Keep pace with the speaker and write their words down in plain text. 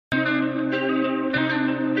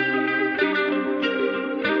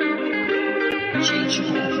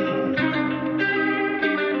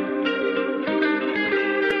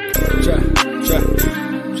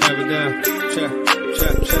Watch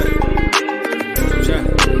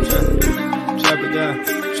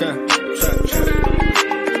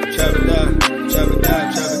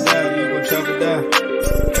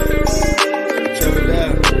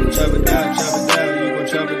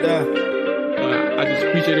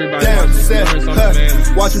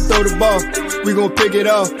him throw the ball, we gon' pick it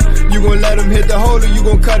off. You gon' let him hit the hole or you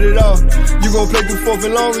gon' cut it off. You gon' play through 4th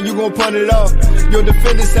and long or you gon' punt it off. Your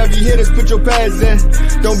defenders, heavy hitters, put your pads in.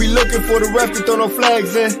 Don't be looking for the ref to throw no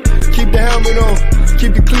flags in. Keep the helmet on,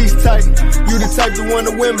 keep the cleats tight. You the type to want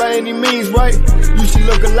to win by any means, right? You should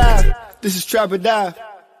look alive. This is Trap or Die.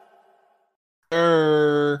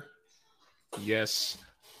 Yes,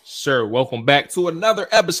 sir. Welcome back to another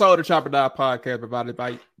episode of Trap or Die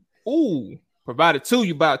Podcast provided to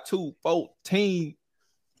you by 214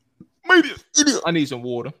 Media. I need some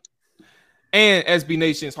water. And SB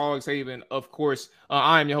Nation's Hogs Haven, of course.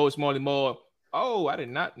 I am your host, Marley Moore. Oh, I did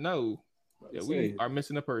not know that we are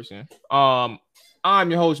missing a person. I'm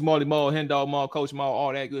your host, Marley Moore, Hen Dog Moore, Coach Moore,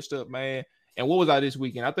 all that good stuff, man. And what was I this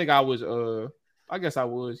weekend? I think I was, I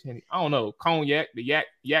don't know, Cognac, the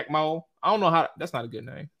Yak Moore. I don't know how, that's not a good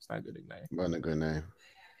name. It's not a good nickname. Wasn't a good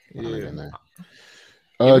name.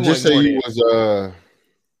 Just say you was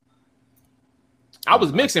I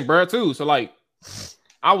was mixing, bro, too. So like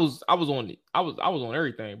I was on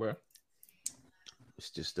everything, bro.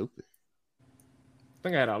 It's just stupid. I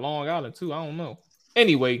think I had a Long Island too. I don't know.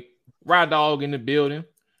 Anyway, Ride Dog in the building.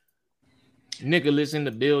 Nicholas in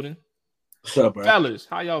the building. What's up, bro? Fellas,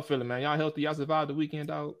 how y'all feeling, man? Y'all healthy? Y'all survived the weekend,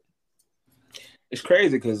 dog? It's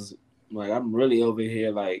crazy because like I'm really over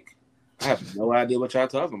here like I have no idea what y'all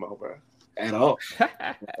talking about, bro. At all.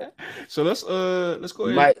 So let's go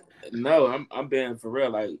ahead. I'm being for real.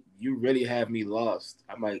 Like you really have me lost.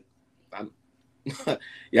 Y'all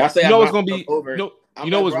say you know what's gonna be over. You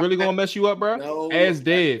know what's really gonna mess you up, bro? No, Ask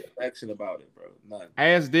Dev. Action about it, bro. None.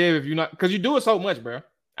 Ask Dev if you not because you do it so much, bro.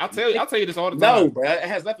 I'll tell you this all the time. No, bro. It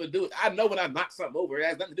has nothing to do with. I know when I knock something over. It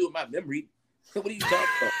has nothing to do with my memory. What are you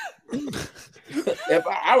talking about? If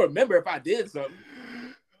I remember if I did something.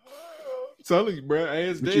 Telling you, bro.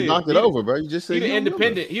 Ask Dev. You knocked it over, bro. You just said he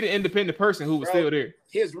the independent person who was still there.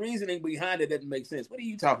 His reasoning behind it doesn't make sense. What are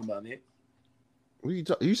you talking about, Nick?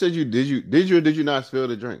 You said you did you or did you not spill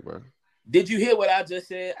the drink, bro? Did you hear what I just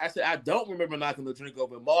said? I said I don't remember knocking the drink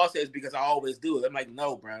over. Maul says because I always do it. I'm like,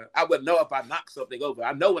 no, bro. I wouldn't know if I knock something over.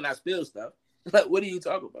 I know when I spill stuff. Like, what are you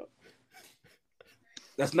talking about?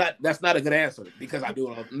 That's not a good answer because I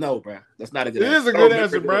do it. No, bro. That's not a good answer. It is a good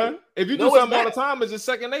answer, bro. If you do something all the time, it's just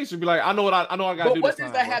second nature. Be like, I know I gotta do. But what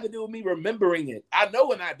does that have to do with me remembering it? I know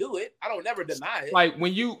when I do it. I don't never deny it. Like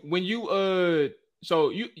when you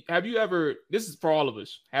so you have you ever, this is for all of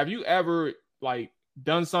us, have you ever like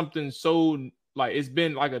done something so like it's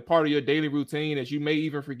been like a part of your daily routine that you may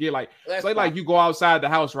even forget? Like say like you go outside the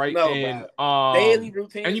house, right? No, and daily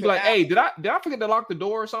routine, and you be like, hey, did I forget to lock the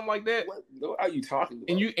door or something like that? What are you talking about?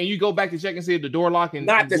 And you go back to check and see if the door lock and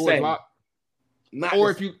not the the same. Locked. Not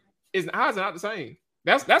or the if you how is it not the same?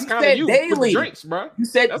 That's kind of you daily with the drinks, bro. You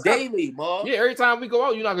said that's daily, Mom. Yeah, every time we go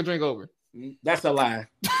out, you're not gonna drink over. That's a lie.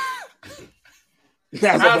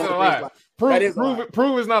 That's a lie.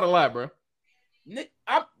 Prove it's not a lie, bro. Nick,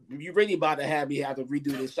 you really about to have me have to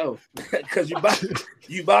redo this show because you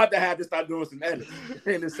about to have to start doing some editing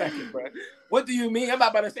in a second, bro. What do you mean? I'm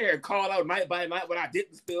not about to say here and call out night by night when I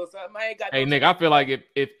didn't spill something. I ain't got. Hey, Nick, I feel like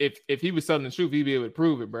if he was telling the truth, he'd be able to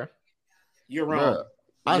prove it, bro. You're wrong. Bro,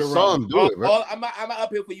 I saw him do it, bro. I'm up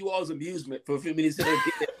here for you all's amusement for a few minutes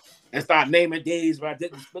and start naming days where I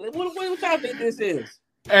didn't spill it. What y'all think this is?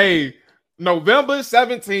 Hey. November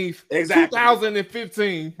 17th, exactly.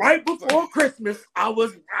 2015. Right before Christmas, I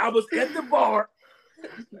was at the bar.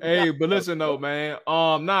 Hey, but listen though, man.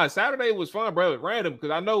 Saturday was fun, bro. It was random because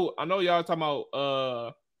I know y'all talking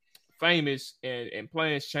about Famous and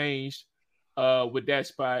plans changed with that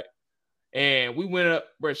spot. And we went up,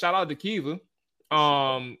 bro. Shout out to Kiva.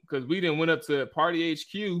 Because we didn't went up to Party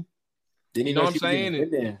HQ. Didn't you know what I'm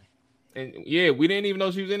saying? And yeah, we didn't even know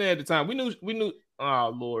she was in there at the time. We knew.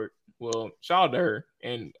 Oh Lord. Well, shout out to her,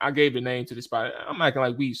 and I gave the name to the spot. I'm acting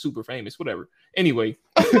like we super famous, whatever. Anyway,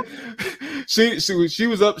 she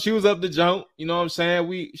was up the jump. You know what I'm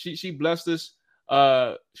saying? She blessed us.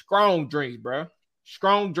 Strong drinks, bro.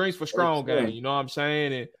 Strong drinks for strong gang. You know what I'm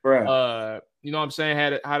saying? And you know what I'm saying?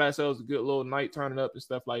 Had ourselves a good little night turning up and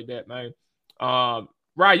stuff like that, man.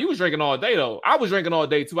 Right, you was drinking all day though. I was drinking all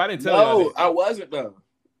day too. I didn't tell you. No, I wasn't though.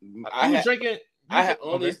 I was drinking. I had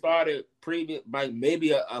only started previous, like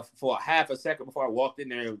maybe for a half a second before I walked in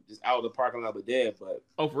there, just out of the parking lot with Deb. But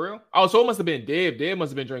for real? Oh, so it must have been Deb. Deb must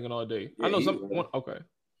have been drinking all day. Yeah, I know some. Okay.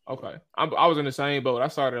 Okay. I was in the same boat. I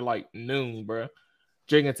started at like noon, bro.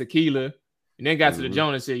 Drinking tequila. And then got to the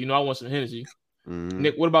joint and said, I want some Hennessy.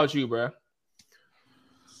 Nick, what about you, bro?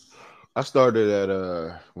 I started at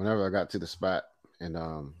whenever I got to the spot and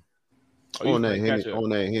on that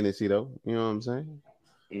Hennessy though. You know what I'm saying?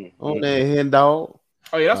 Mm-hmm. On that hen dog.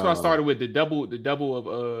 Oh yeah, that's what I started with the double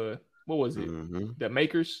of what was it? The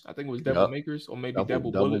Makers. I think it was Double Makers or maybe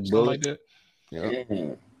Double Bullet, something like that. Yeah.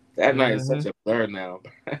 That night is such a blur now.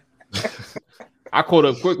 I caught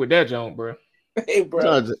up quick with that jump, bro. Hey, bro.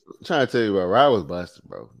 Trying to tell you, bro, I was busted,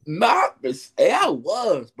 bro. I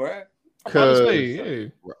was, bro.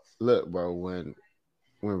 Look, bro, when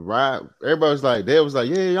Ryan, everybody was like, they was like,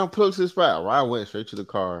 yeah, y'all pull up to the spot. Ryan went straight to the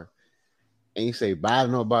car, and he say bye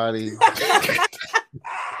to nobody. You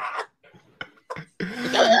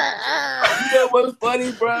know what's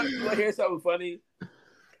funny, bro? You want to hear something funny?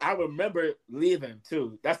 I remember leaving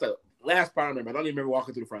too. That's the last part I remember. I don't even remember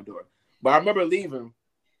walking through the front door, but I remember leaving.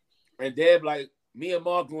 And Deb, like, me and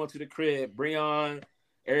Mark going to the crib, Breon,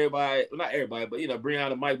 everybody, well, not everybody, but,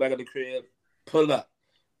 Breon and Mike back at the crib, pull up.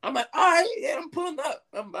 I'm like, all right, yeah, I'm pulling up.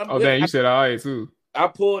 Damn, you said all right, too. I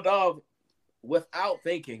pulled off without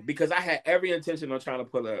thinking because I had every intention on trying to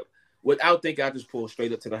pull up. Without thinking, I just pulled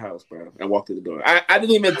straight up to the house, bro, and walked through the door. I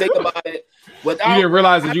didn't even think about it. You didn't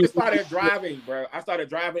realize that I started driving, bro. I started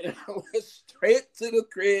driving, and I went straight to the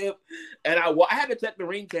crib. And I had to check the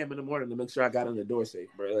ring cam in the morning to make sure I got in the door safe,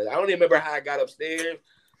 bro. Like, I don't even remember how I got upstairs.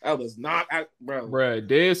 I was not, bro. Bro,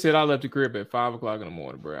 Dad said I left the crib at 5 o'clock in the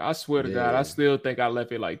morning, bro. I swear to God, I still think I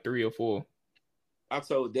left it like 3 or 4. I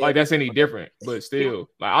told Dad. Like, that's any different, but still.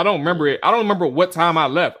 Like, I don't remember it. I don't remember what time I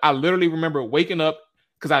left. I literally remember waking up,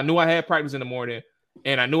 because I knew I had practice in the morning,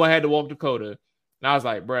 and I knew I had to walk Dakota. And I was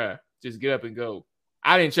like, bruh, just get up and go.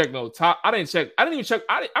 I didn't check no top. I didn't even check.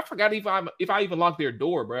 I forgot if I even locked their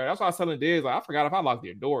door, bruh. That's why I was telling Dez, like, I forgot if I locked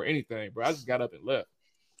their door or anything, bro. I just got up and left.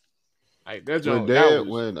 Like, that joke.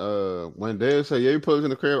 When Dad said, yeah, you put us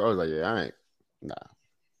in the crib, I was like, yeah, I ain't. Nah.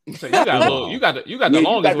 So you got the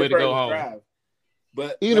longest way to go home. Drive.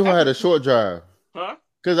 But even if I had a short drive. Huh?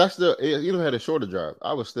 Because even if I had a shorter drive,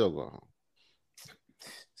 I was still going home.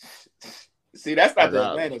 See, that's not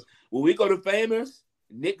the advantage. When we go to Famous,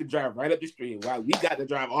 Nick can drive right up the street. While we got to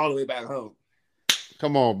drive all the way back home.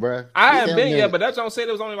 Come on, bro. I haven't been yet, but that's what I'm saying.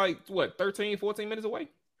 It was only like, 13, 14 minutes away?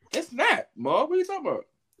 It's not, Mo. What are you talking about?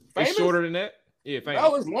 Famous? It's shorter than that? Yeah, Famous.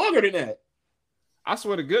 No, it's longer than that. I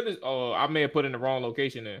swear to goodness. Oh, I may have put in the wrong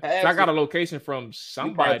location there. I got a location from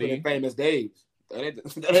somebody. Famous Days. That ain't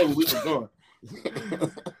where we was going.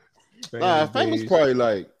 Famous probably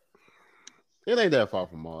like, it ain't that far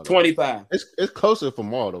from Mall. 25. It's closer from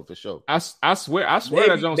Mall though, for sure. I swear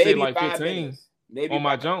that junk said like 15 on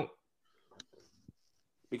my junk.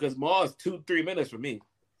 Because Mall is 2-3 minutes from me,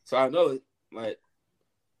 so I know it. Like,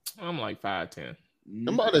 I'm like 5'10". I'm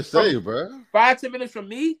about to say, bro. 5-10 minutes from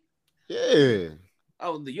me. Yeah.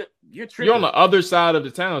 Oh, you're tripping. You're on the other side of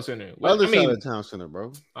the town center. Other side of the town center,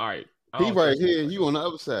 bro. All right. He right here, and you on the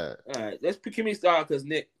other side. All right, let's pick me start because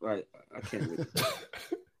Nick, like, I can't wait.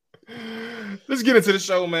 Let's get into the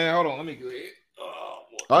show, man. Hold on, let me go ahead.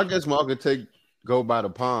 I guess Mark could go by the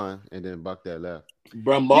pond and then buck that left.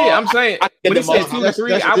 Bro, Mark, yeah, I'm saying when he said 2 to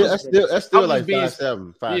 3, that's still like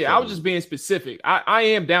 5'7". Yeah, I was just being specific. I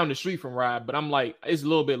am down the street from Ride, but I'm like, it's a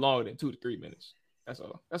little bit longer than 2 to 3 minutes. That's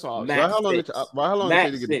all. Why how long did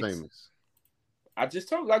it take to get Famous? I just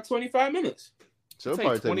told like 25 minutes. So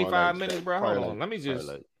it'll take 25 minutes, bro. Hold on. Let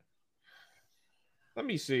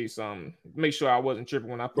me see something. Make sure I wasn't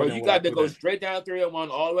tripping when I put it. Bro, you got to go straight down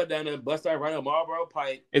 301 all the way down and bust that right on Marlboro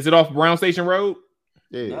Pike. Is it off Brown Station Road?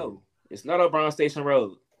 Yeah. No, it's not off Brown Station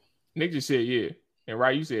Road. Nick just said yeah. And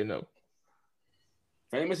right, you said no.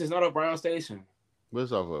 Famous is not off Brown Station.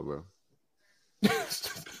 What's off of, bro?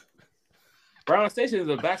 Brown Station is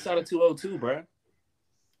the backside of 202, bro.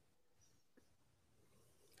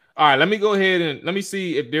 All right, let me go ahead and let me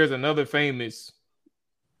see if there's another Famous.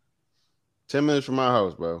 10 minutes from my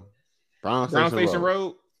house, bro. Brown Station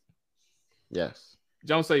Road. Yes.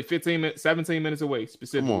 Jones say 17 minutes away,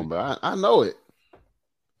 specifically. Come on, bro. I know it.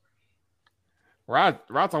 Rod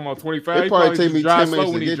talking about 25. It probably take me 10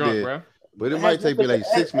 minutes to get drunk, there, bro. But it might take me like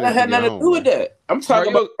 6 minutes. I had nothing to do with that. I'm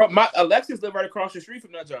talking about my Alexis live right across the street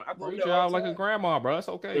from that joint. I go there like a grandma, bro. That's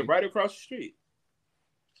okay. They're right across the street.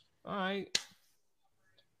 All right.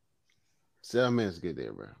 7 minutes to get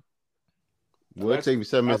there, bro. Well, it take me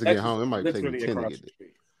 7 minutes to get home. It might take me 10 to get there.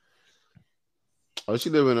 Oh, she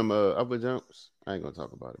live in them upper jumps. I ain't gonna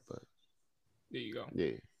talk about it, but there you go.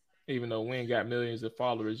 Yeah. Even though we ain't got millions of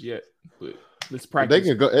followers yet, but let's practice.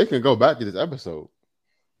 They can go back to this episode.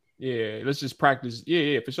 Yeah, let's just practice.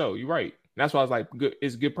 Yeah, for sure. You're right. that's why I was like, good.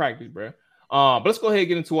 It's good practice, bro. But let's go ahead and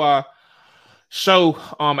get into our show.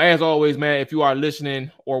 As always, man, if you are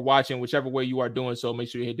listening or watching, whichever way you are doing so, make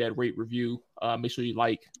sure you hit that rate, review. Make sure you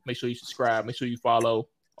like. Make sure you subscribe. Make sure you follow.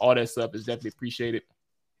 All that stuff is definitely appreciated.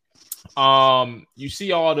 You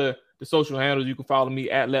see all the social handles. You can follow me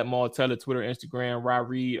at Let Maul Tell It, Twitter, Instagram,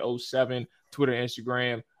 RyReed07, Twitter,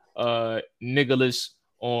 Instagram, Niggalus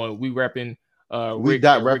on We Reppin',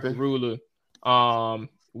 Rick Ruler.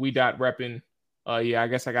 We dot reppin'. Yeah, I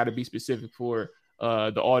guess I got to be specific for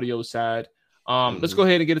the audio side. Let's go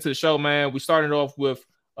ahead and get into the show, man. We started off with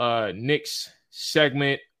Nick's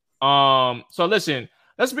segment. So listen,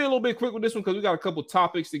 let's be a little bit quick with this one because we got a couple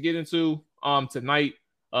topics to get into tonight.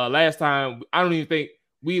 Last time, I don't even think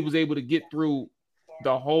we was able to get through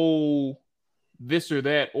the whole this or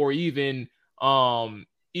that, or even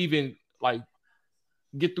like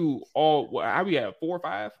get through all. How we have 4 or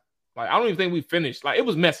 5? Like I don't even think we finished. Like it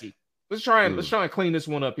was messy. Let's try and clean this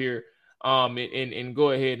one up here. And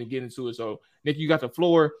go ahead and get into it. So Nick, you got the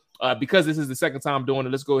floor. Because this is the second time doing it,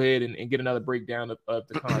 let's go ahead and get another breakdown of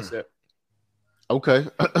the concept. Okay.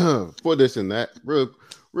 For this and that,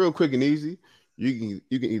 real quick and easy. You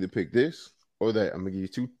can either pick this or that. I'm gonna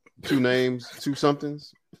give you two names, two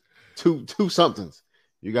somethings.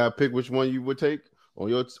 You gotta pick which one you would take on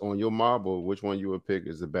your mob, or which one you would pick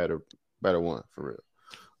is the better one for real.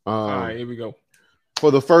 All right, here we go. For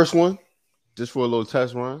the first one, just for a little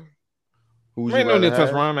test run. Ain't no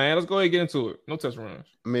test run, man. Let's go ahead and get into it. No test runs.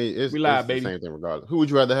 I mean, it's live, the baby. Same thing regardless. Who would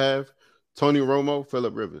you rather have? Tony Romo,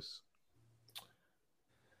 Phillip Rivers.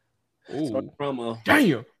 Ooh. Tony Romo.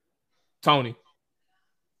 Damn. Tony.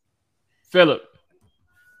 Phillip.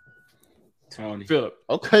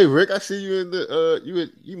 Okay, Rick, I see you in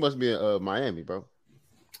the you must be in Miami, bro.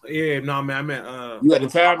 Yeah, no, man. I'm at you at the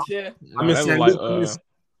time, shit? I'm in St. Lucas.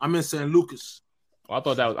 I'm in St. Lucas. Oh, I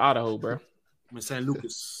thought that was Idaho, bro. I'm in St.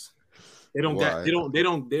 Lucas. They don't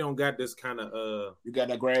got this kind of You got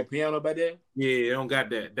that grand piano by there? Yeah, they don't got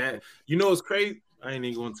that. That you know it's crazy. I ain't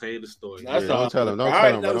even gonna tell you the story. No, don't tell him. Don't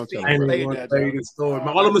tell him. Don't tell him. I ain't even gonna tell you the story.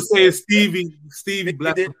 All I'm gonna say is Stevie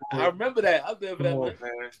blessed the boy. I remember that. I remember that,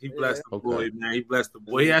 man. He blessed the boy, man. He blessed the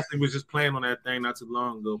boy. He actually was just playing on that thing not too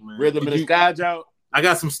long ago, man. Rhythm in the Sky Joe. I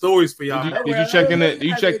got some stories for y'all. Did you check in the?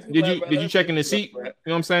 Did you check in the seat? You know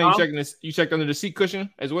what I'm saying? You checked under the seat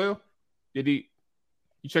cushion as well.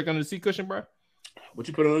 You checked under the seat cushion, bro? What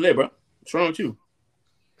you put on there, bro? What's wrong with you?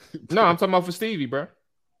 No, I'm talking about for Stevie, bro.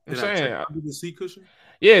 I'm saying under the seat cushion.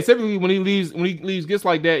 Yeah, typically when he leaves gifts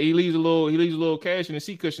like that, he leaves a little cash in the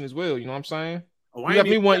seat cushion as well. You know what I'm saying? Oh, I got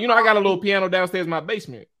me one. You know, I got a little piano downstairs in my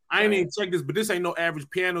basement. I ain't even check this, but this ain't no average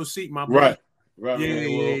piano seat, my boy. Right. Yeah.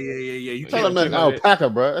 You tell him that's alpaca,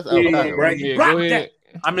 bro. That's alpaca. Right. Yeah, go ahead.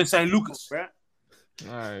 I'm in St. Lucas, bro.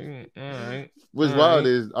 All right. What's wild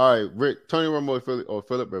is all right, Rick, Tony Romo or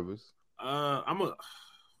Phillip Rivers. I'm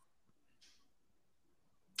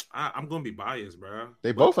gonna be biased, bro.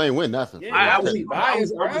 They both ain't win nothing. Yeah, I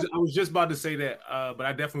was just about to say that, but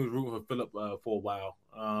I definitely was rooting for Phillip for a while.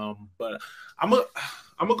 But I'm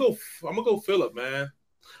gonna go Phillip, man.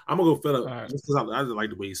 I'm gonna go Phillip just because I just like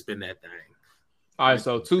the way you spin that thing. All right,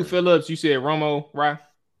 so 2 Phillips. You said Romo, right?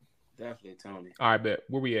 Definitely Tony. All right, bet.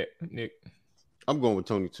 Where we at, Nick? I'm going with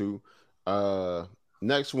Tony too.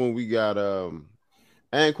 Next one we got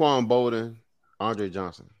Anquan Bolden, Andre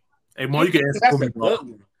Johnson. Hey, Mo, you can answer for me,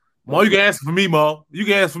 Mo. Mo, you can answer for me, Mo. You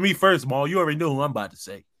can answer for me first, Mo. You already know who I'm about to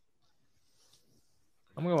say.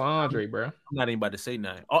 I'm going to go Andre, bro. I'm not even about to say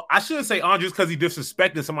nothing. Oh, I shouldn't say Andre just because he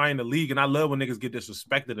disrespected somebody in the league, and I love when niggas get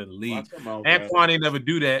disrespected in the league. Anquan ain't never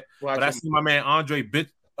do that, but I see my man Andre bit.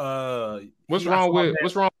 What's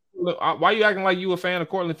wrong? Why you acting like you a fan of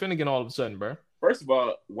Cortland Finnegan all of a sudden, bro? First of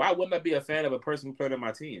all, why wouldn't I be a fan of a person who played on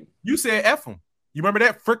my team? You said F him. You remember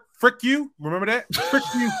that? Frick you? Remember that? Frick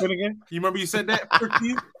you, Finnegan. You remember you said that? Frick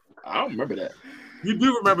you? I don't remember that. You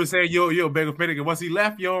do remember saying yo, Bagel Finnegan. Once he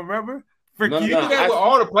left, you don't remember? Frick you. You do that with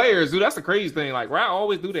all the players, dude. That's the crazy thing. Like, I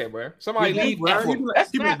always do that, bro. Somebody leave, bro.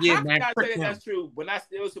 That's not that's true. But I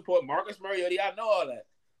still support Marcus Mariota. I know all that.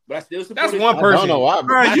 But I still support. That's one person. I don't know why.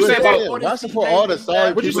 I support all the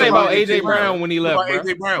side. What you say about AJ Brown when he left?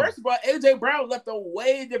 AJ Brown. First of all, AJ Brown left on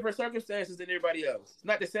way different circumstances than everybody else. It's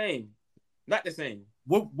not the same. Not the same.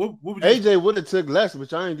 What would AJ would have took less,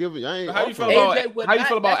 but I ain't giving. How you feel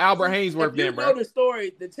about Albert Hainsworth then, bro? You know the story.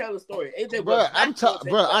 To tell the story, AJ. Bro, I talked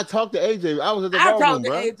to AJ. I was at the raw room,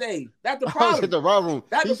 bro. AJ. That's the problem. I was at the raw room.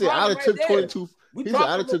 He said I'd have took 22. He said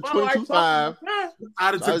I'd have took 22.5.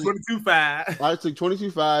 I'd have took 22.5. I'd have took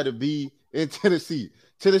 22.5 to be in Tennessee.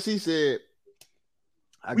 Tennessee said,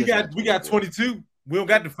 "We got 22. We don't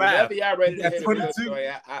got the 5. Whenever y'all ready to hit the story,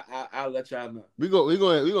 I'll let y'all know. We gonna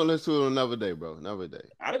listen to it another day, bro. Another day.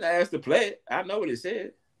 I didn't ask to play it. I know what it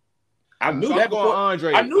said. I knew so that before.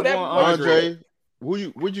 Andre. I knew that before. Andre,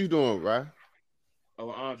 what you doing, right?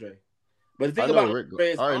 Oh, Andre. But the thing about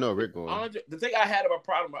Andre is, I already know Rick going. Andre, the thing I had of a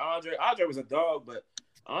problem with Andre was a dog, but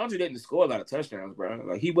Andre didn't score a lot of touchdowns, bro.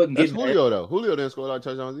 Like he wasn't getting Julio though. Julio didn't score a lot of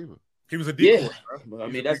touchdowns either. He was a decoy, bro. But I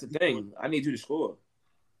mean, that's the thing. I need you to score.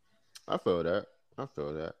 I feel that.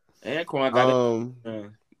 And Quan got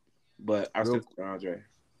it. But I still Andre.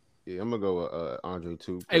 Yeah, I'm gonna go with Andre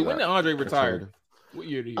too. Hey, when did Andre retire? What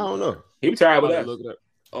year did he? I don't know. He retired with us. Look it up.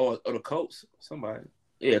 Oh, the Colts. Somebody.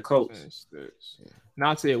 Yeah, Colts.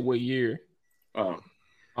 Not said what year.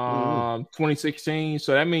 2016.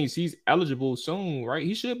 So that means he's eligible soon, right?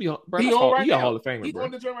 He should be. Bro, he a Hall of Famer. He's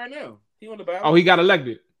on the drum right now. He on the ballot. Oh, he got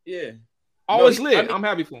elected. Yeah. It's lit. I'm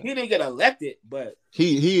happy for him. He didn't get elected, but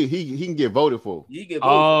he can get voted for. He get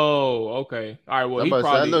voted for. Okay. All right. Well, he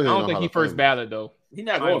probably. I don't think he first ballot though. He's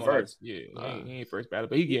not going first. Yeah, he ain't first ballot,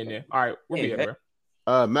 but he getting there. All right, where we at,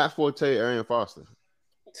 bro? Matt Forte, Arian Foster.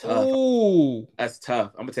 Tough. Ooh, that's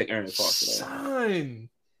tough. I'm gonna take Arian Foster. Son,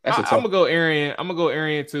 I'm gonna go Arian. I'm gonna go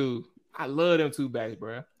Arian too. I love them two backs,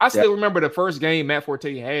 bro. I still remember the first game Matt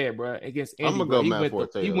Forte had, bro, against Indy. I'm gonna go Matt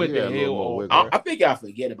Forte. He went the hell. I think I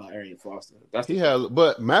forget about Arian Foster.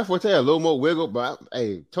 But Matt Forte had a little more wiggle. But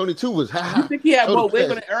hey, Tony 2 was high. You think he had more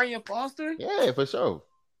wiggle than Arian Foster? Yeah, for sure.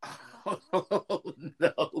 Oh,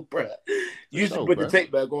 no, bro. You should put the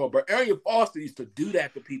tape back on, bro. Arian Foster used to do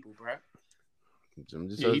that to people, bro. I'm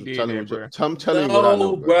just telling you what I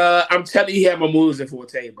know, bro. I'm telling you, he had more moves than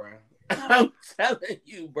Forte, bro. I'm telling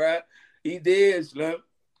you, bro. He did, Slim.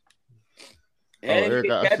 And he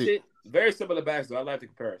can catch it. Very similar backs, though. I like the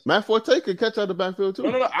comparison. Matt Forte could catch out the backfield, too.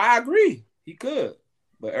 No. I agree. He could.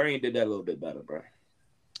 But Arian did that a little bit better, bro.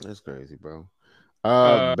 That's crazy, bro.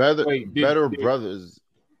 Better brothers.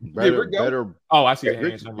 Better. Oh, I see.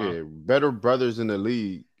 Better brothers in the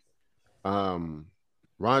league.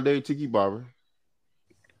 Rondé Tiki Barber.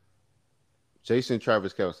 Jason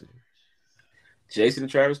Travis Kelce. Jason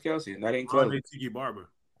and Travis Kelce, not even close. Rondé Tiki Barber.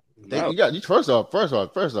 No. First off,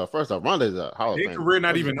 Rondé's a Hall of Famer. His career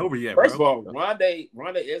not even over yet. First of all, Rondé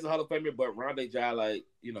is a Hall of Famer, but Rondé Jai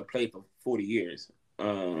played for 40 years. He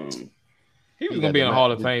was gonna be in the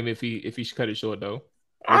Hall of Fame if he cut it short though.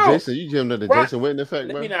 Jason, you give him the Jason Witten effect,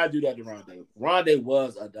 bro. Let me not do that to Rondé. Rondé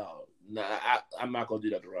was a dog. Nah, I'm not gonna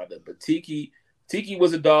do that to Rondé. But Tiki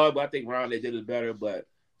was a dog, but I think Rondé did it better. But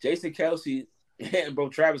Jason Kelce and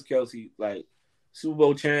Travis Kelce, like Super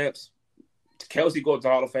Bowl champs. Kelce goes to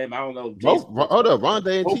Hall of Fame. I don't know. Hold up,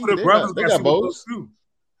 Rondé and Tiki, they got both.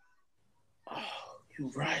 Oh,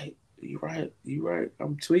 you right.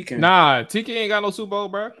 I'm tweaking. Nah, Tiki ain't got no Super Bowl,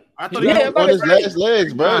 bro. I thought he was on his last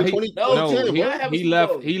legs, bro. He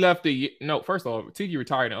left the no. First of all, Tiki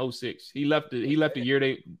retired in 2006. He left the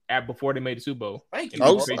year before they made the Super Bowl.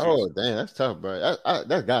 Oh, damn, that's tough, bro.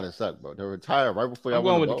 That gotta suck, bro. To retire right before. I'm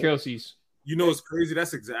going with the Kelce's. You know, it's crazy.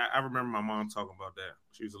 That's I remember my mom talking about that.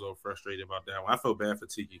 She was a little frustrated about that one. I felt bad for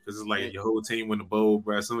Tiki because it's like your whole team win the bowl,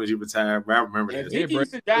 bro. As soon as you retire, bro, I remember that. Tiki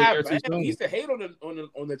used to die, he used to hate on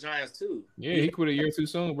the Giants too. Yeah, he quit a year too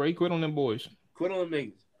soon, bro. He quit on them boys. Quit on them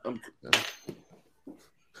niggas.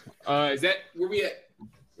 Is that where we at?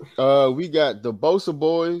 We got the Bosa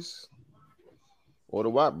boys or the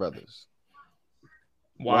Watt brothers.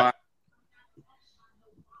 Why?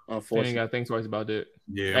 Unfortunately, ain't got to think twice about that.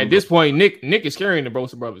 Yeah. At this point, Nick is carrying the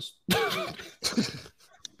Bosa brothers.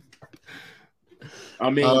 I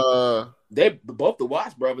mean, both the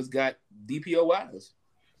Watts brothers got DPOYs.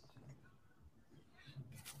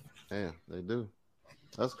 Damn, they do.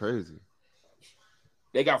 That's crazy.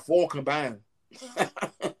 They got 4 combined. Damn,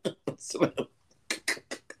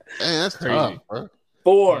 that's crazy, tough, bro.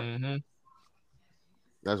 4. Mm-hmm.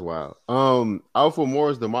 That's wild. Alfred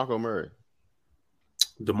Morris, DeMarco Murray.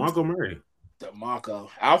 DeMarco.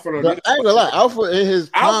 Alfred. I ain't gonna lie. Alfred in his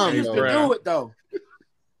prime, Alfred used to do it though.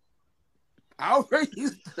 Alfred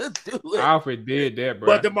used to do it. Alfred did that, bro.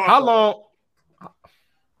 But DeMarco. How long?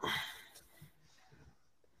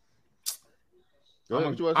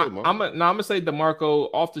 I'm gonna say DeMarco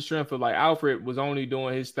off the strength of like Alfred was only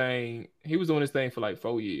doing his thing. He was doing his thing for like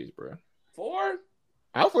 4 years, bro. 4?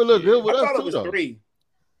 Alfred looked good with us thought too, it was though. 3.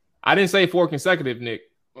 I didn't say 4 consecutive, Nick.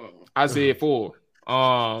 I said 4.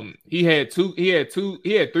 He had 3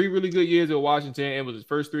 really good years at Washington. It was his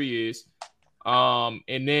first 3 years. And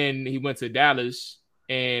then he went to Dallas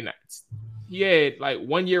and he had like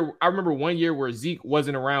 1 year. I remember 1 year where Zeke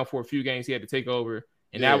wasn't around for a few games. He had to take over.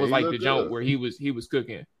 And that was like the jump where he was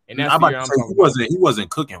cooking. And that's the year I'm talking about. He wasn't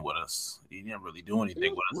cooking with us. He didn't really do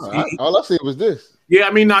anything with us. All I said was this. Yeah,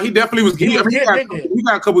 I mean, no, he definitely was. He got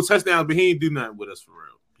a couple touchdowns, but he didn't do nothing with us for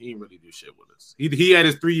real. He didn't really do shit with us. He had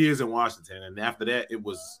his 3 years in Washington, and after that, it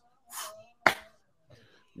was.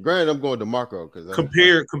 Granted, I'm going to Marco because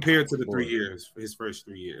compared to the 3 years, his first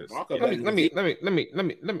 3 years. Let me do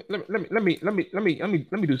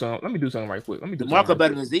something. Let me do something right quick. Let me do Marco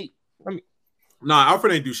better than Zeke. Nah,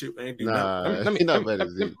 Alfred ain't do shit. Ain't do nothing. Let me do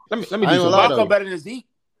something. Marco better than Zeke.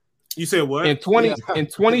 You said what? In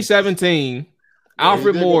 2017,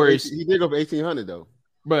 Alfred Morris. He did go for 1,800 though.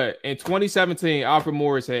 But in 2017, Alfred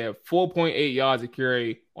Morris had 4.8 yards a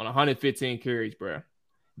carry on 115 carries, bro.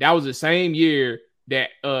 That was the same year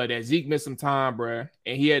that Zeke missed some time, bro,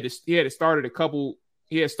 and he had started a couple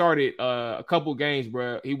games,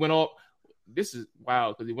 bro. He went off. This is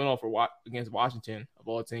wild because he went off against Washington of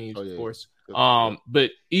all teams, of course.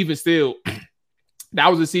 But even still, that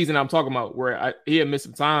was the season I'm talking about where he had missed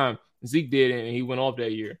some time. Zeke did, and he went off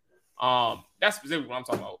that year. That's specifically what I'm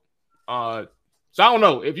talking about. So I don't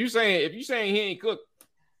know if you saying he ain't cooked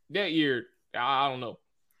that year. I don't know.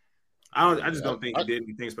 I just don't think he did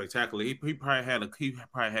anything spectacular. He probably had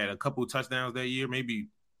a couple touchdowns that year. Maybe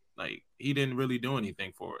like he didn't really do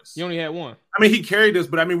anything for us. He only had one. I mean, he carried us,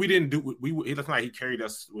 but I mean, we didn't do. It looked like he carried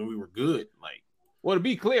us when we were good. Like, well, to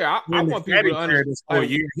be clear, I want people to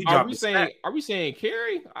understand. Like, are we saying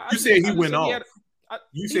carry? You said he went off.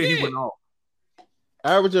 You said he went off.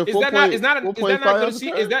 Averaging is that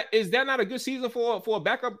not a good season for a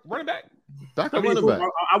backup running back? Running back.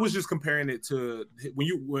 I was just comparing it to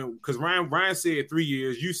because Ryan said 3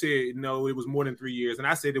 years. You said no, it was more than 3 years, and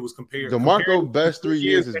I said it was compared. DeMarco best 3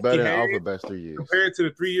 years is better than Alfred best 3 years. Compared to the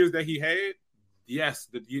 3 years that he had, yes,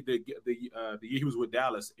 the year he was with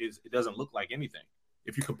Dallas it doesn't look like anything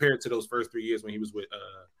if you compare it to those first 3 years when he was with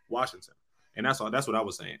Washington. And that's all. That's what I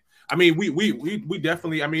was saying. I mean, we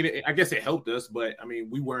definitely. I mean, I guess it helped us, but I mean,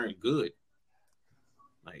 we weren't good.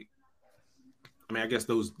 Like, I mean, I guess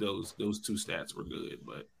those two stats were good,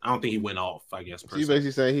 but I don't think he went off. I guess. You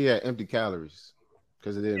basically saying he had empty calories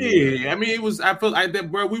because it didn't. Yeah, I mean, it was. I feel like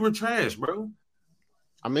that, bro. We were trash, bro.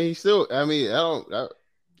 I mean, he still. I mean, I'm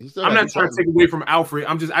not trying to take away from Alfred.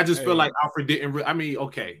 I just feel like Alfred didn't. I mean,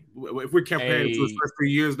 okay, if we're comparing to his first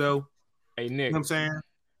 3 years, though. Hey, Nick, you know what I'm saying.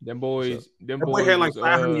 Them boys had like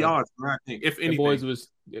 500 yards, I think. If anything, boys was.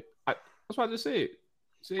 That's what I just said.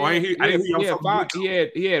 See, he had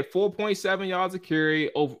 4.7 yards a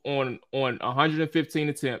carry on 115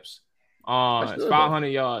 attempts. 500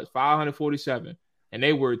 yards, 547, and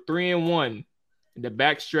they were 3-1 in the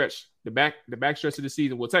back stretch. The back stretch of the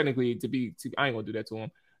season. Well, technically, I ain't gonna do that to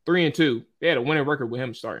him. 3-2. They had a winning record with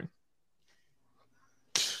him starting.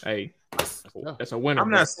 Hey. That's a winner. I'm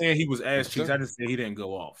not saying he was ass cheeks. I just said he didn't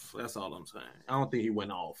go off. That's all I'm saying. I don't think he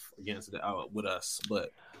went off against with us,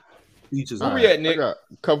 but he just. Where we at, Nick? I got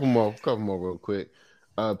a couple more real quick.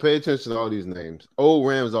 Pay attention to all these names. Old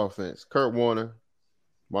Rams offense: Kurt Warner,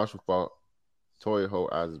 Marshall Faulk, Torrey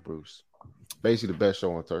Holt, Isaac Bruce. Basically the best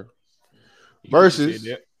show on turf. Versus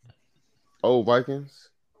old Vikings: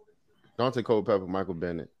 Dante Culpepper, Michael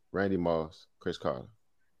Bennett, Randy Moss, Chris Carter.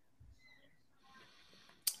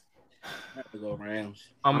 I have to go Rams.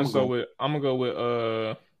 I'm gonna go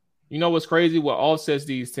with you know what's crazy? What offsets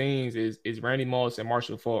these teams is Randy Moss and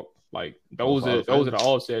Marshall Faulk. Like those are the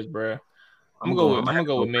offsets, bro. I'm gonna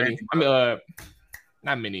go with Minnie. I mean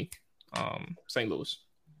not Minnie. St. Louis.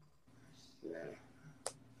 Yeah.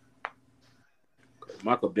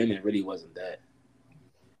 Michael Bennett really wasn't that.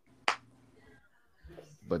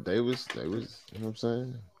 But they was, you know what I'm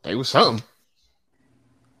saying? They was something.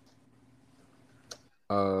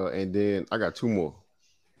 And then I got two more.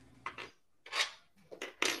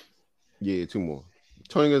 Yeah, two more.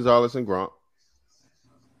 Tony Gonzalez and Gronk.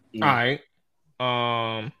 All right.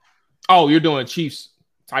 Oh, you're doing Chiefs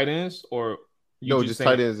tight ends or no? Just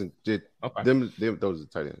tight ends and just okay. Them. Those are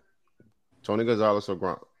tight ends. Tony Gonzalez or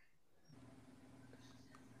Gronk.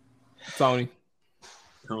 Tony.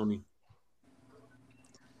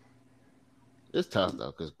 It's tough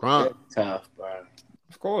though, because Gronk. It's tough, bro.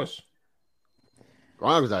 Of course.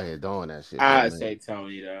 Gronk was out here doing that shit. I'd say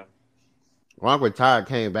Tony though. Gronk retired,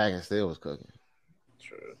 came back, and still was cooking.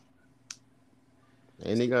 True.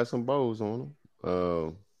 And he got some bows on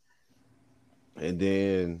him. And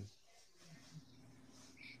then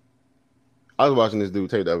I was watching this dude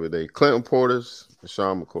tape the other day. Clinton Portis and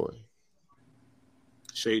Sean McCoy.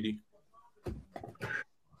 Shady.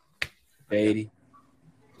 I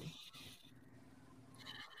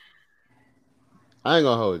ain't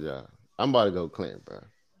gonna hold y'all. I'm about to go Clinton, bro.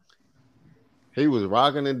 He was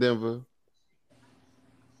rocking in Denver,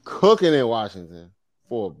 cooking in Washington,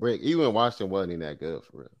 for a brick. Even Washington wasn't even that good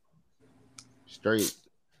for real. Straight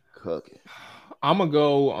cooking. I'm gonna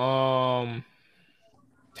go.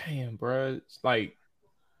 Damn, bro. It's like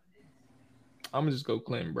I'm gonna just go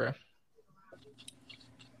Clinton, bro.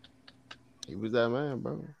 He was that man,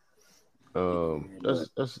 bro.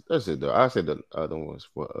 That's it though. I said the other ones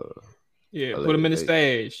for put him in the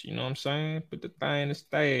stash. You know what I'm saying? Put the thing in the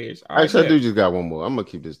stash. Actually, I do just got one more. I'm gonna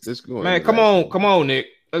keep this going. Man, come on, Nick.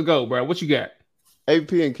 Let's go, bro. What you got?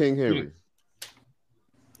 AP and King Henry.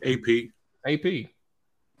 AP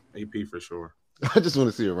for sure. I just want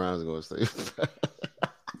to see what Ryan's gonna say.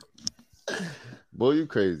 Boy, you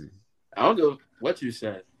crazy. I don't know what you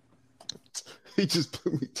said. He just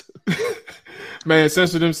put me to man,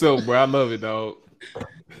 censored himself, bro. I love it, dog.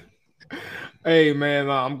 Hey, man,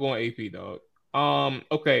 I'm going AP, dog.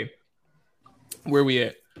 Okay. Where we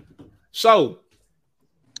at? So,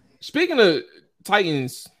 speaking of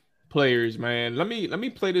Titans players, man, let me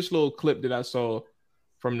play this little clip that I saw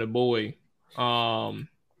from the boy.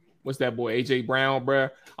 What's that boy? AJ Brown, bro.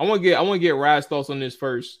 I want to get Ryan's thoughts on this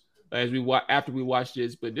first after we watch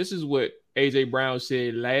this, but this is what AJ Brown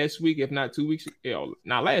said last week, if not 2 weeks.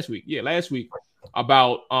 Not last week. Yeah, last week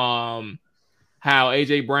about how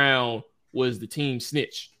AJ Brown was the team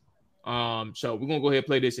snitch. So we're gonna go ahead and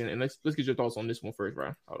play this and let's get your thoughts on this one first,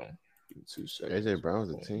 Ryan. Hold on. Give me 2 seconds. AJ Brown's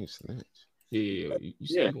the team snitch. Yeah.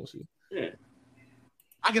 You gonna see. Yeah.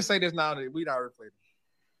 I can say this now that we already played it.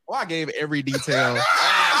 Well, I gave every detail. To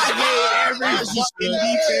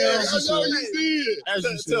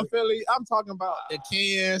Philly. I'm talking about the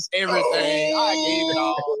cans, everything. I gave it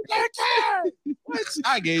all.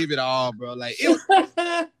 I gave it all, bro. Like it was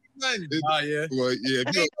nothing. Oh yeah. Well, yeah.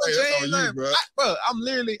 That's on you, bro. I'm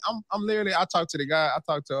literally. I talked to the guy. I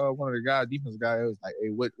talked to one of the guys, defense guy. It was like, hey,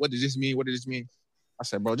 what does this mean? What does this mean? I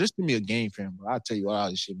said, bro, just give me a game film, bro. I'll tell you what all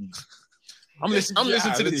this shit means. I'm listening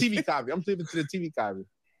to the TV copy. I'm flipping to the TV copy.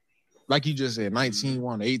 Like you just said, 19-1,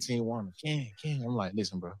 18-1. Can. I'm like,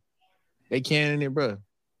 listen, bro. They canning it, bro.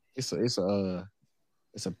 It's a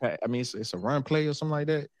run play or something like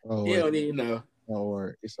that. You don't even know.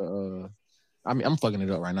 Or it's I'm fucking it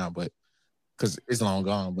up right now, but because it's long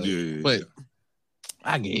gone. But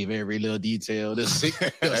I gave every little detail, the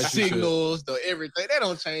signals, the everything. They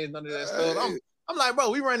don't change none of that stuff. I'm like, bro,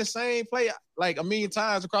 we run the same play like a million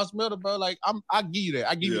times across the middle, bro. Like, I give you that.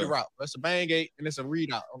 I give you the route. It's a bang gate and it's a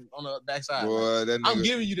read out on the backside. Boy, like, I'm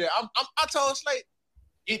giving you that. I told Slate,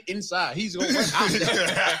 get inside. He's gonna run out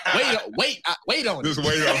there. Wait on it. Just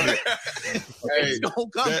wait on it. Hey,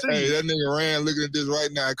 that nigga ran looking at this right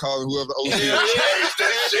now and calling whoever the OC change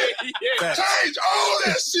that shit. Change all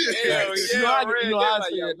that shit. You know how I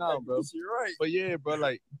say it now, bro. You're right. But yeah, bro,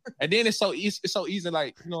 like, and then it's so easy,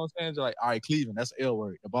 like, you know what I'm saying? Just like, all right, Cleveland, that's the L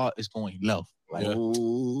word. The ball is going left. Like, yep.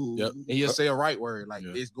 And you say a right word, like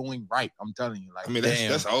it's going right. I'm telling you, like, I mean,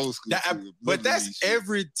 that's old school. But that's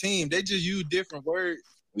every team. They just use different words.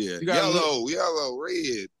 Yeah, yellow,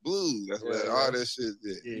 red, blue. That's what all that shit.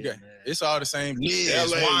 Yeah. It's all the same. Yeah,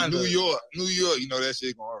 LA, New York. You know that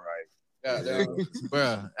shit going right. Yeah,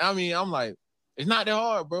 bro. I mean, I'm like, it's not that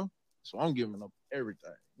hard, bro. So I'm giving up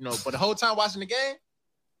everything, you know. But the whole time watching the game,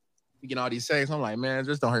 you get all these sacks. I'm like, man,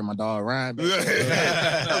 just don't hurt my dog Ryan. Don't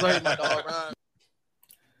hurt my dog Ryan.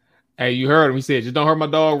 Hey, you heard him. He said, just don't hurt my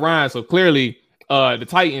dog Ryan. So clearly, the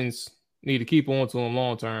Titans need to keep on to him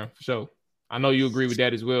long term for sure. I know you agree with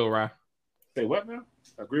that as well, right? Say what now?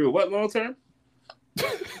 Agree with what long term?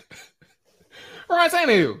 Ryan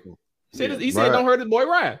Tannehill. He said don't hurt his boy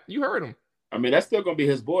Ryan. You heard him. I mean, that's still gonna be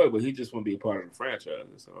his boy, but he just want to be a part of the franchise.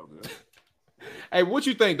 It's all good. Hey, what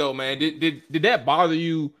you think though, man? Did that bother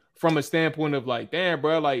you from a standpoint of like, damn,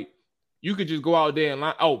 bro, like you could just go out there and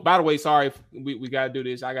line. Oh, by the way, sorry, we gotta do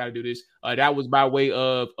this. I gotta do this. That was by way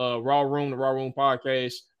of Raw Room, the Raw Room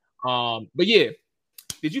podcast. But yeah.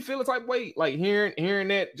 Did you feel a type of way, like hearing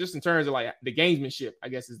that, just in terms of like the gamesmanship, I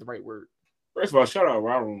guess is the right word? First of all, shout out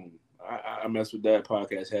Raw Room. I mess with that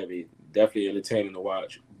podcast heavy. Definitely entertaining to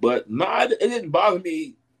watch. But no, it didn't bother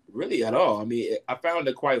me really at all. I mean, I found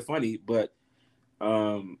it quite funny, but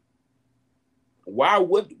why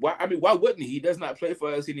wouldn't he? He does not play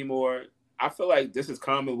for us anymore. I feel like this is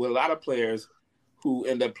common with a lot of players who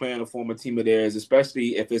end up playing a former team of theirs,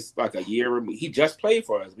 especially if it's like a year. He just played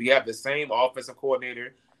for us. We have the same offensive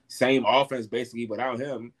coordinator, same offense basically without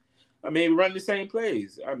him. I mean, we run the same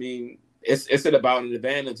plays. I mean, it's about an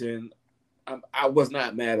advantage, and I was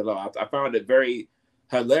not mad at all. I found it very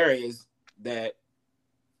hilarious that,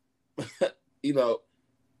 you know,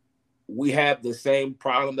 we have the same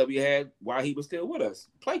problem that we had while he was still with us.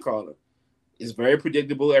 Play calling. It's very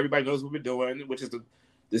predictable. Everybody knows what we're doing, which is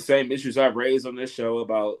the same issues I've raised on this show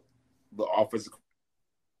about the offensive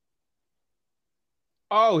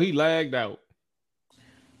Oh, he lagged out.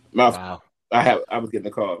 Wow. I was getting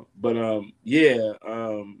a call, but I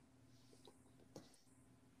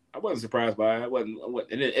wasn't surprised by it.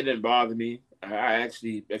 It didn't bother me. I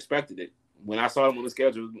actually expected it. When I saw him on the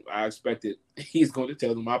schedule, I expected he's going to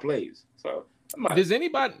tell them my plays. So,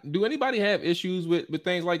 do anybody have issues with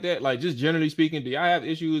things like that? Like, just generally speaking, do y'all have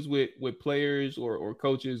issues with players or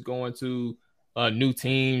coaches going to new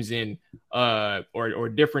teams and or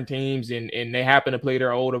different teams and they happen to play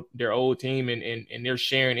their old team and they're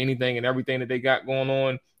sharing anything and everything that they got going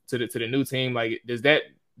on to the new team? Like, does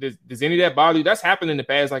any of that bother you? That's happened in the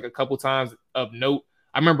past, like a couple times of note.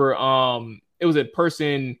 I remember it was a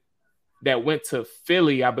person that went to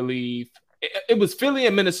Philly, I believe. It was Philly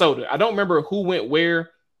and Minnesota. I don't remember who went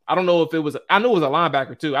where. I don't know if it was. I know it was a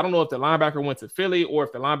linebacker too. I don't know if the linebacker went to Philly or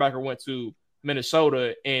if the linebacker went to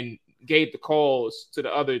Minnesota and gave the calls to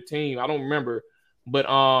the other team. I don't remember, but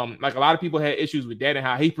like a lot of people had issues with that and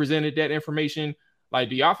how he presented that information. Like,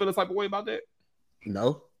 do y'all feel the type of way about that?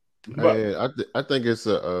 No, I think it's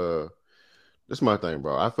that's my thing,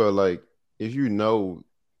 bro. I feel like if you know,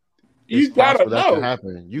 you gotta know that can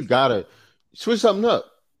happen. You gotta switch something up.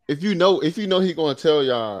 If you know he's gonna tell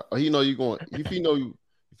y'all, or if you know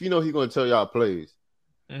he's gonna tell y'all plays,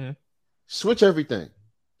 switch everything.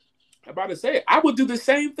 I'm about to say, I would do the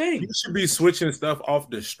same thing. You should be switching stuff off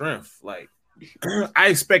the strength. Like, I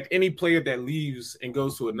expect any player that leaves and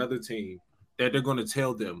goes to another team that they're gonna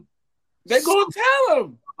tell them. They're gonna tell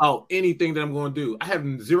them anything that I'm going to do. I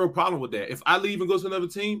have zero problem with that. If I leave and go to another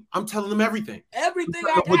team, I'm telling them everything. Everything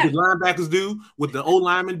what the linebackers do, what the old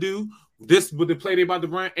linemen do, what the play they about to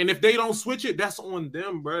run. And if they don't switch it, that's on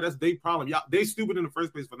them, bro. That's their problem. Y'all, they stupid in the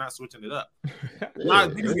first place for not switching it up.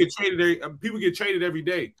 People get traded every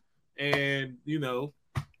day, and you're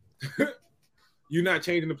not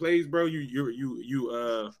changing the plays, bro.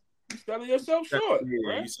 You selling yourself short.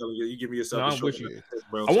 Yeah, you give me yourself short.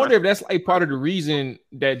 Bro. I wonder if that's like part of the reason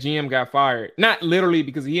that GM got fired. Not literally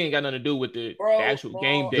because he ain't got nothing to do with the actual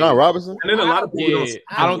game day. John Robinson. And then a lot of people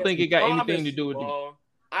I don't think it got anything to do with it.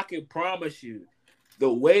 I can promise you, the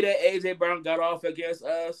way that AJ Brown got off against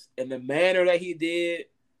us and the manner that he did,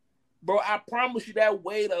 bro, I promise you that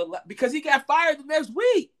weighed a lot because he got fired the next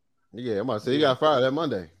week. Yeah, I'm about to say he got fired that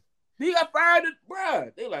Monday. He got fired,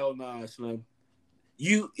 bro. They like, oh no, Slim.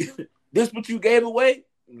 This what you gave away?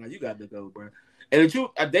 No, you got to go, bro. And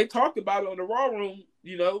they talked about it on the Raw Room,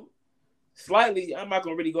 slightly. I'm not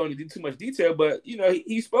gonna really go into too much detail, but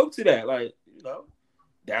he spoke to that, like,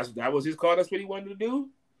 that was his call. That's what he wanted to do,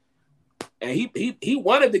 and he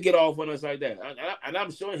wanted to get off on us like that. And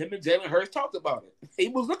I'm sure him and Jalen Hurts talked about it. He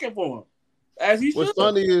was looking for him, as he should. What's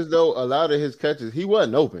funny is though, a lot of his catches, he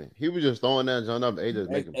wasn't open. He was just throwing that John up, and just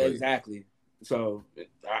making plays. Exactly. So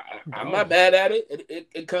I'm not mad at it.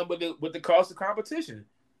 It comes with the cost of competition.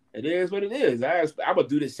 It is what it is. I would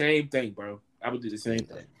do the same thing, bro. I would do the same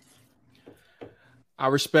thing. I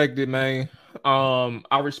respect it, man.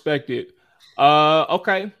 I respect it.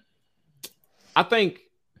 Okay. I think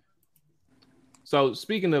so.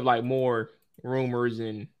 Speaking of like more rumors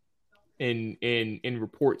and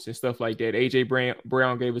reports and stuff like that, AJ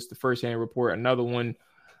Brown gave us the first-hand report. Another one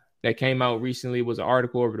that came out recently was an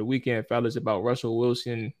article over the weekend, fellas, about Russell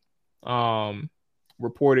Wilson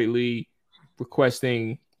reportedly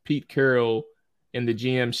requesting Pete Carroll and the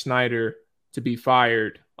GM Snyder to be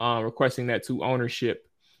fired, requesting that to ownership.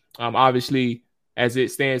 Obviously, as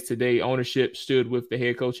it stands today, ownership stood with the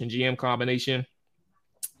head coach and GM combination,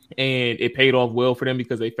 and it paid off well for them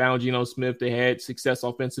because they found Geno Smith. They had success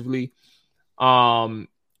offensively. And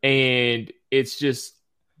it's just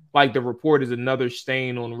like the report is another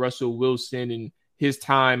stain on Russell Wilson and his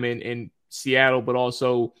time in Seattle, but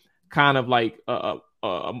also kind of like a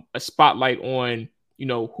spotlight on,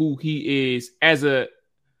 who he is as a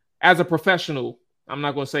professional. I'm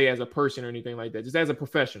not going to say as a person or anything like that, just as a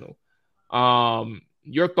professional.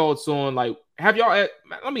 Your thoughts on, like, have y'all,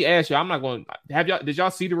 let me ask you, I'm not going to, did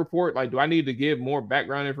y'all see the report? Like, do I need to give more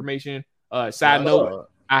background information? Side note,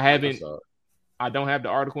 I don't have the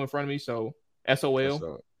article in front of me, so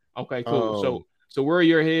SOL. Okay, cool. So where are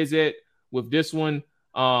your heads at with this one?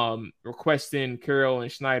 Requesting Carroll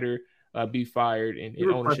and Snyder be fired and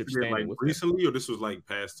ownership standing like with recently, or this was like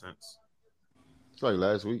past tense? It's like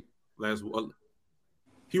last week.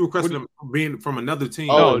 He requested him being from another team.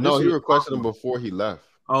 Oh no, he requested him before he left.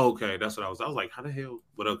 Oh, okay, that's what I was like, how the hell?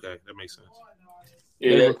 But okay, that makes sense.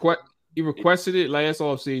 Yeah, he requested it last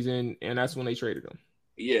offseason, and that's when they traded him.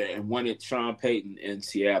 Yeah, and wanted Sean Payton in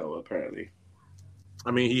Seattle, apparently.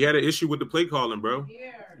 I mean, he had an issue with the play calling, bro.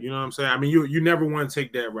 You know what I'm saying? I mean, you never want to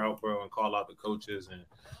take that route, bro, and call out the coaches and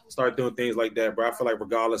start doing things like that, bro. I feel like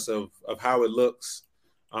regardless of how it looks,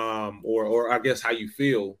 or I guess how you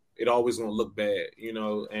feel, it always going to look bad, you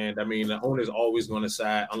know. And I mean, the owner's always going to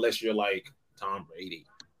side unless you're like Tom Brady,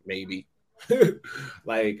 maybe.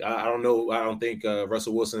 Like I don't know. I don't think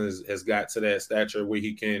Russell Wilson has got to that stature where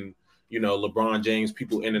he can, you know, LeBron James,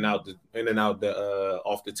 people in and out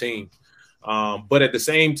off the team. But at the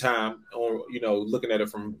same time, or you know, looking at it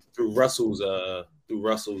through Russell's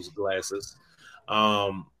glasses,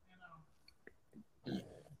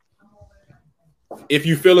 if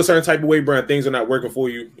you feel a certain type of way, bro, things are not working for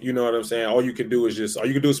you, you know what I'm saying? All you can do is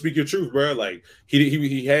speak your truth, bro. Like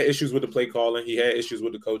he had issues with the play calling, he had issues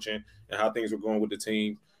with the coaching and how things were going with the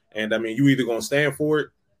team. And I mean, you either gonna stand for it,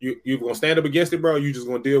 you're gonna stand up against it, bro. Or you just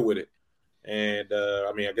gonna deal with it. And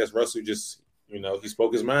I mean, I guess Russell just, you know, he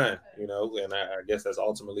spoke his mind, you know, and I guess that's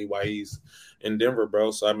ultimately why he's in Denver,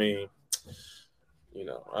 bro. So I mean, you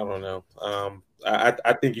know, I don't know. I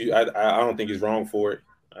don't think he's wrong for it.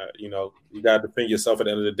 You know, you got to defend yourself at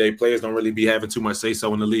the end of the day. Players don't really be having too much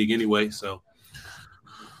say-so in the league anyway. So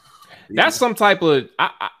that's some type of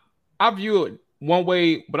I view it one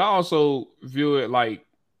way, but I also view it like,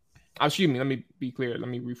 excuse me, let me be clear. Let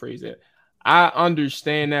me rephrase that. I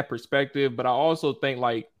understand that perspective, but I also think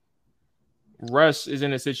like Russ is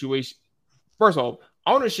in a situation. First of all,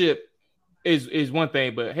 ownership is one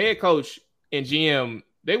thing, but head coach and GM,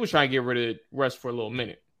 they were trying to get rid of Russ for a little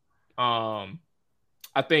minute.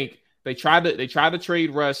 I think they tried to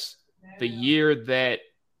trade Russ the year that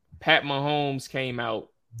Pat Mahomes came out,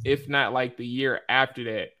 if not like the year after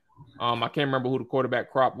that. I can't remember who the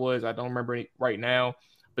quarterback crop was. I don't remember it right now,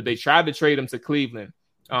 but they tried to trade him to Cleveland.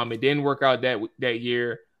 It didn't work out that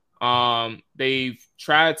year. They've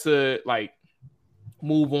tried to like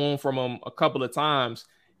move on from him a couple of times,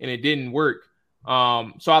 and it didn't work.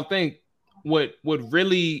 So I think what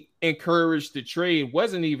really encouraged the trade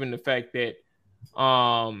wasn't even the fact that,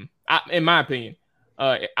 in my opinion,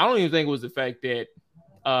 I don't even think it was the fact that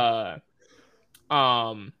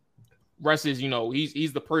Russ is, you know,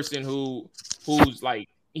 he's the person who's like,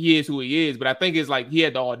 he is who he is, but I think it's like he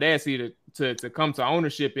had the audacity to come to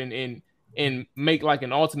ownership and make like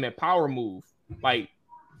an ultimate power move. Like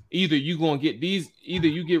either you get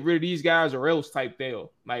rid of these guys or else type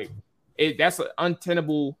deal. Like that's an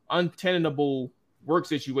untenable work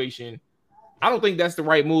situation. I don't think that's the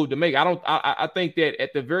right move to make. I think that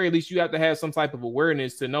at the very least you have to have some type of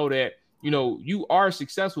awareness to know that, you know, you are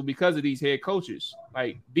successful because of these head coaches.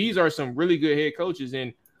 Like these are some really good head coaches.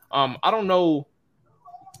 And I don't know.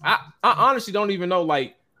 I honestly don't even know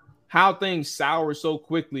like how things sour so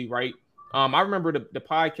quickly, right? I remember the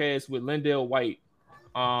podcast with Lindell White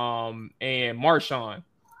and Marshawn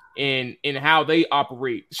and how they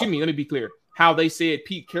operate. Excuse me, let me be clear. How they said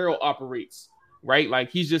Pete Carroll operates, right?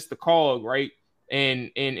 Like he's just the cog, right? And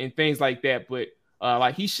things like that. But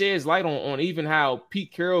like he sheds light on even how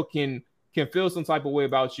Pete Carroll can feel some type of way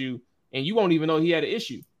about you, and you won't even know he had an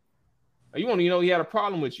issue. You won't even know he had a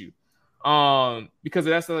problem with you. Because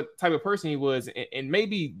that's the type of person he was, and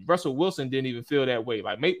maybe Russell Wilson didn't even feel that way.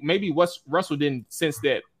 Like maybe Russell didn't sense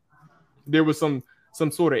that there was some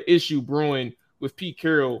sort of issue brewing with Pete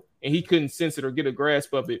Carroll, and he couldn't sense it or get a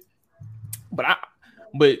grasp of it. But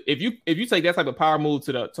if you take that type of power move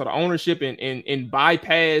to the ownership and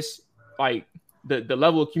bypass like the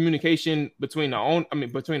level of communication between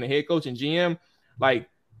the head coach and GM, like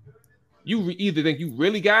you either think you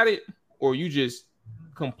really got it or you just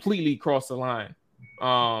completely crossed the line.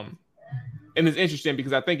 And it's interesting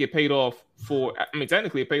because I think it paid off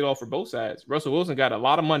technically it paid off for both sides. Russell Wilson got a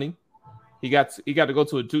lot of money. He got to go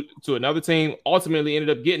to another team, ultimately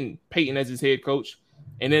ended up getting Peyton as his head coach.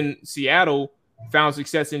 And then Seattle found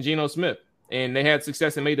success in Geno Smith, and they had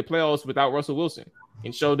success and made the playoffs without Russell Wilson,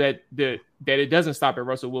 and showed that it doesn't stop at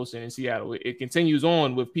Russell Wilson in Seattle. It continues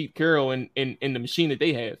on with Pete Carroll and the machine that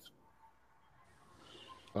they have.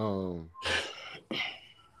 I'll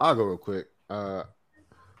go real quick. Why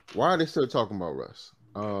are they still talking about Russ?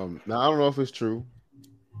 Now I don't know if it's true,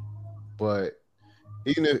 but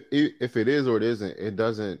even if it is or it isn't, it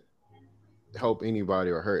doesn't help anybody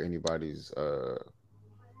or hurt anybody's.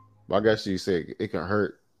 I guess you say it can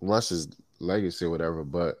hurt Russ's legacy or whatever.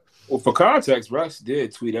 But well, for context, Russ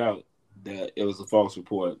did tweet out that it was a false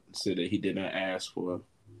report, said that he did not ask for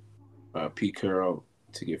Pete Carroll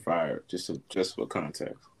to get fired. Just for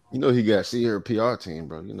context. You know he got see her PR team,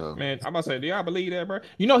 bro. You know, man. I'm about to say, do y'all believe that, bro?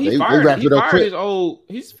 You know he fired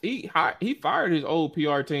his old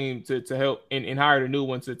PR team to help and hired a new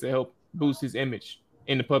one to help boost his image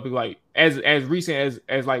in the public light as recent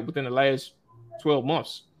as like within the last 12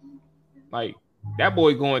 months. Like that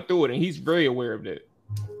boy going through it, and he's very aware of that.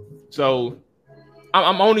 So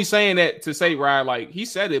I'm only saying that to say, right? Like he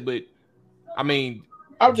said it, but I mean,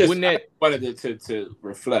 I'm just wanted to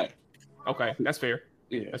reflect. Okay, that's fair.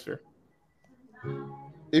 Yeah, that's fair.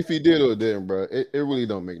 If he did or didn't, bro, it really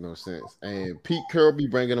don't make no sense. And Pete Carroll be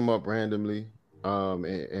bringing him up randomly,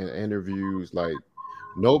 in interviews. Like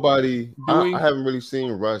nobody, I haven't really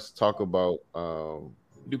seen Russ talk about.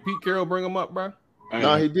 Do Pete Carroll bring him up, bro?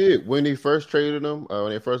 No, he did when he first traded him.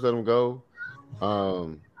 When they first let him go,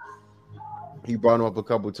 he brought him up a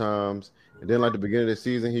couple times, and then like the beginning of the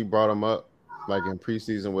season, he brought him up like in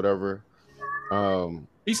preseason, whatever.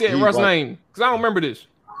 He said Russ' name because I don't remember this.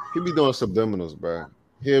 He be doing subliminals, bro.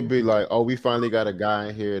 He'll be like, "Oh, we finally got a guy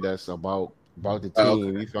in here that's about the team.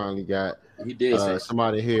 Okay. We finally got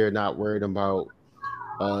somebody here not worried about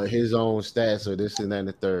his own stats or this and that and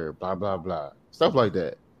the third, blah blah blah, stuff like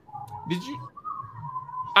that." Did you?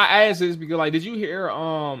 I asked this because, like, did you hear?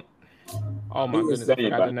 Oh my goodness, I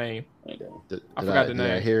forgot the name. I forgot the name.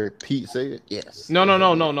 Did I hear Pete say it? Yes. No.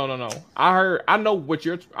 I know what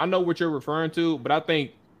you're referring to, but I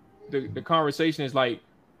think the conversation is like,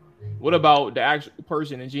 what about the actual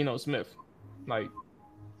person in Geno Smith? Like,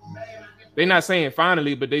 they're not saying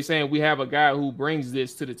finally, but they saying we have a guy who brings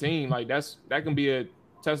this to the team. Like that can be a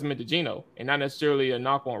testament to Geno and not necessarily a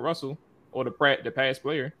knock on Russell or the past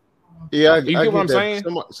player. Yeah, you get what I'm saying?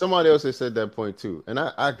 Somebody else has said that point too, and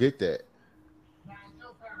I get that.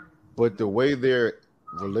 But the way their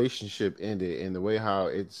relationship ended and the way how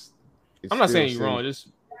it's I'm not saying you're wrong. Just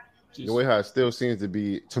the way how it still seems to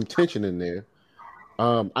be some tension in there.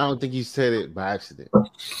 I don't think he said it by accident.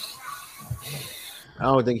 I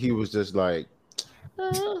don't think he was just like,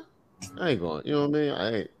 I ain't going. You know what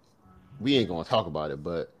I mean? We ain't gonna talk about it.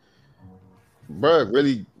 But, bro,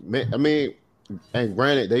 really, I mean, and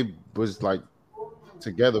granted, they was like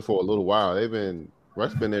together for a little while.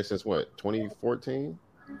 Russ been there since what, 2014?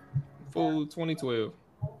 Full 2012.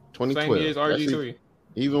 2012. Same year as RG3.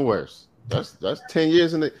 Even worse. That's 10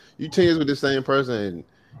 years you 10 years with the same person,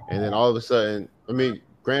 and then all of a sudden, I mean,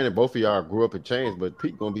 granted, both of y'all grew up and changed, but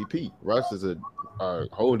Pete gonna be Pete. Russ is a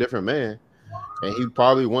whole different man, and he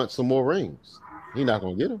probably wants some more rings. He not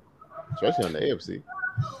gonna get them, especially on the AFC.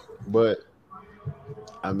 But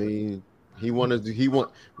I mean,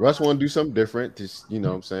 Russ want to do something different. To, you know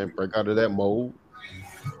what I'm saying, break out of that mold.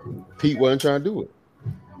 Pete wasn't trying to do it,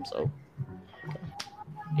 so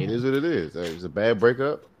it is what it is. It was a bad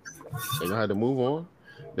breakup. They gonna have to move on.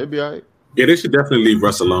 They'll be all right. Yeah, they should definitely leave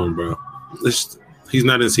Russ alone, bro. He's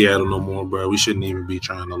not in Seattle no more, bro. We shouldn't even be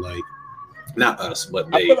trying to, like, not us, but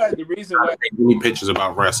they. I feel like the reason why make any pictures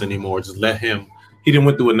about Russ anymore. Just let him. He didn't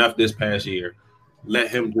went through enough this past year. Let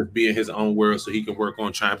him just be in his own world so he can work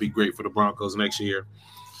on trying to be great for the Broncos next year.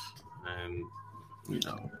 And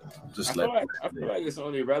just I feel like it's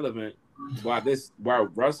only relevant why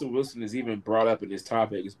Russell Wilson is even brought up in this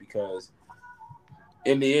topic is because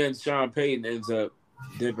in the end, Sean Payton ends up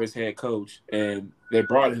Denver's head coach, and they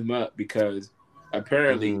brought him up because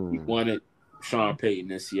apparently he wanted Sean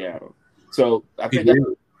Payton in Seattle. So I think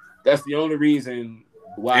that's the only reason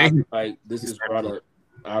why like this is brought up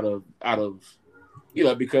out of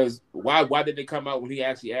because why did it come out when he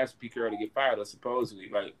actually asked Pete Carroll to get fired? Or supposedly,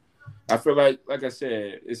 like I feel like I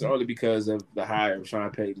said, it's only because of the hire of Sean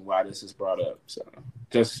Payton why this is brought up. So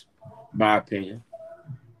just my opinion.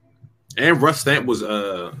 And Russ Stamp was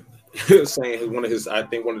saying one of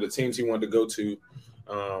the teams he wanted to go to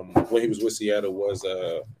when he was with Seattle was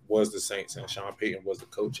the Saints, and Sean Payton was the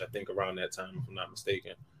coach, I think, around that time, if I'm not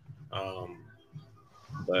mistaken.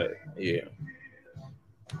 But yeah,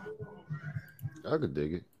 I could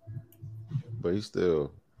dig it, but he's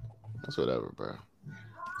still that's whatever, bro.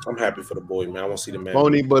 I'm happy for the boy, man. I want to see the man.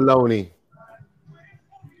 Phony baloney.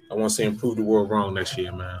 I want to see him prove the world wrong next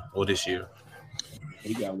year, man, or this year.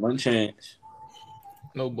 He got one chance.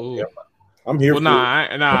 No bull. Yeah, I'm here. Well,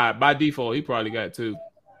 nah. By default, he probably got two.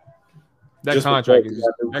 That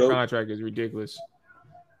contract is ridiculous.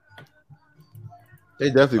 They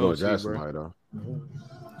definitely gonna draft somebody though.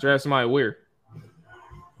 Draft somebody where?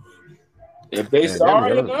 If they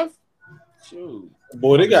sorry enough, shoot.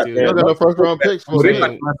 Boy, they got no first round picks. They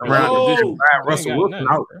Russell Wilson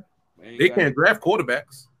out. They can't draft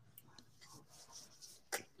quarterbacks.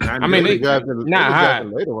 I mean, they not high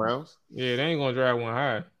later rounds. Yeah, they ain't gonna draft one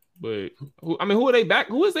high. But who are they back?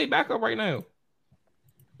 Who is they backup right now?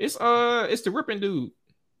 It's the Rippin dude.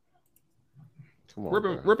 Come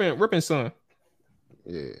on, Rippin son.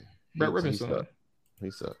 Yeah, Brett Rippin son. He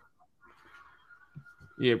sucked.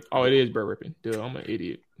 Yeah. Oh, it is Brett Rippin. Dude, I'm an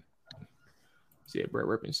idiot. Yeah, Brett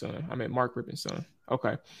Rippin son. I meant Mark Rippin son.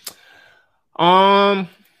 Okay. All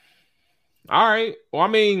right. Well, I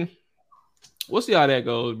mean, we'll see how that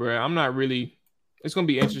goes, bro. I'm not really. It's gonna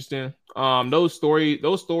be interesting. Those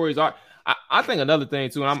stories are. I think another thing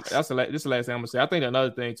too, and this is the last thing I'm gonna say. I think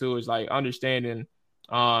another thing too is like understanding.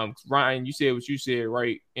 Ryan, you said what you said,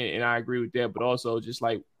 right? And I agree with that. But also, just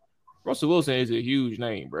like Russell Wilson is a huge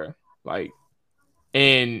name, bro. Like,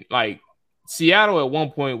 and like Seattle at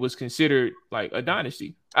one point was considered like a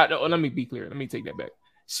dynasty. Let me be clear. Let me take that back.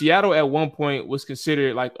 Seattle at one point was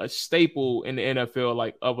considered like a staple in the NFL,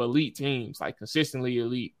 like of elite teams, like consistently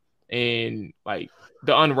elite. And like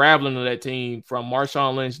the unraveling of that team from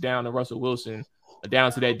Marshawn Lynch down to Russell Wilson,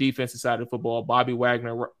 down to that defensive side of football, Bobby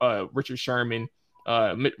Wagner, Richard Sherman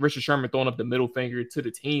throwing up the middle finger to the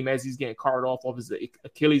team as he's getting carted off of his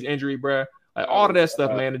Achilles injury, bro. Like all of that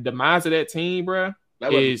stuff, man. The demise of that team, bro,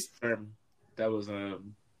 is that was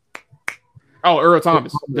Earl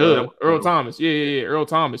Thomas. Earl Thomas. Yeah. Earl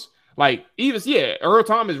Thomas. Like Earl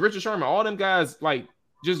Thomas, Richard Sherman, all them guys like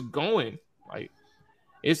just going. Like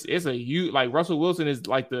it's a huge like Russell Wilson is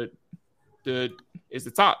like the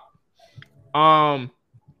top. All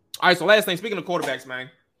right, so last thing, speaking of quarterbacks,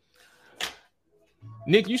 man.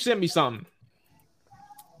 Nick, you sent me something.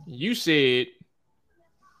 You said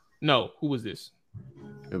no, who was this?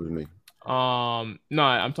 It was me. No, I'm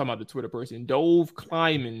talking about the Twitter person. Dove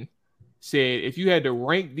Kleiman said, if you had to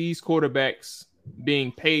rank these quarterbacks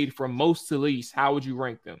being paid from most to least, how would you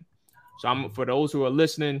rank them? So for those who are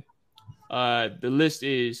listening, the list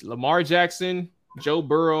is Lamar Jackson, Joe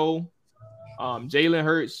Burrow, Jalen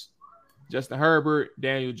Hurts, Justin Herbert,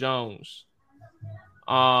 Daniel Jones.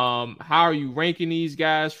 How are you ranking these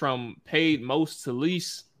guys from paid most to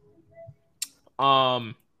least?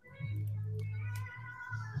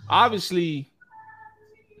 Obviously,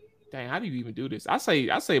 dang, how do you even do this? I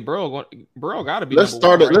say Burrow gotta be. Let's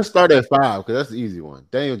start at 5 because that's the easy one.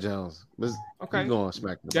 Daniel Jones. Okay. Go on,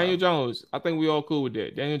 smack Daniel Jones. I think we all cool with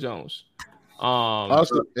that. Daniel Jones.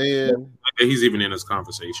 Also, and he's even in this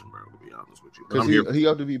conversation, bro. To be honest with you, because he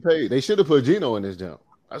ought to be paid. They should have put Geno in this jump.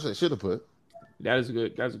 That's what they should have put. That's a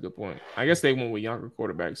good point. I guess they went with younger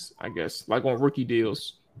quarterbacks. I guess like on rookie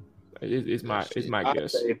deals. It's my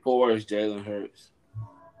guess. I'd say 4 is Jalen Hurts.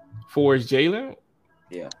 4 is Jalen.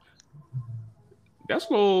 Yeah. That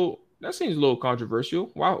seems a little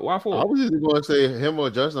controversial. Why 4? I was just going to say him or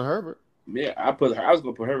Justin Herbert. Yeah, I was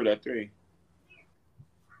going to put Herbert at 3.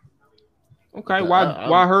 Okay,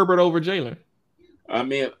 why Herbert over Jalen? I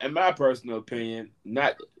mean, in my personal opinion,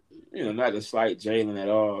 not to slight Jalen at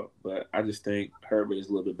all, but I just think Herbert is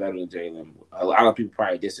a little bit better than Jalen. A lot of people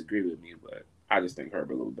probably disagree with me, but I just think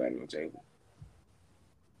Herbert a little better than Jalen.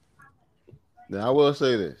 Now I will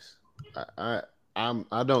say this: I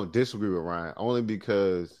don't disagree with Ryan only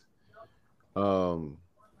because,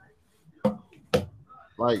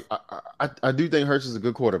 like I do think Hurts is a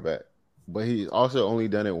good quarterback, but he's also only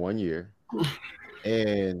done it 1 year,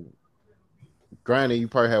 and granted, you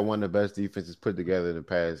probably had one of the best defenses put together in the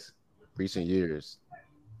past recent years.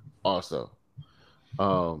 Also,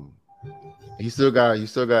 he still got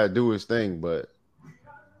to do his thing, but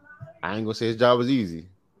I ain't gonna say his job was easy.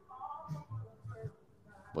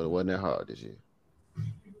 But it wasn't that hard this year.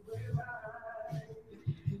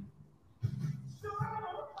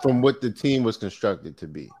 From what the team was constructed to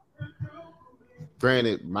be.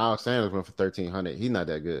 Granted, Miles Sanders went for 1,300. He's not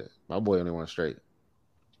that good. My boy only went straight.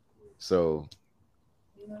 So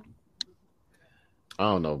I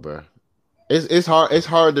don't know, bro. It's hard. It's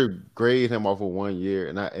hard to grade him off of 1 year,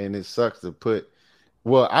 and it sucks to put.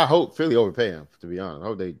 Well, I hope Philly overpay him. To be honest, I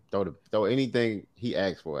hope they throw anything he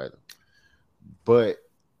asks for at him. But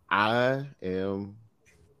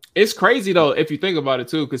It's crazy though if you think about it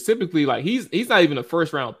too, because typically like he's not even a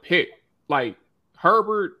first round pick. Like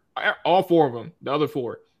Herbert, all 4 of them, the other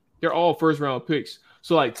 4, they're all first round picks.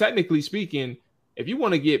 So like technically speaking, if you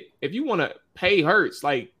want to pay Hurts,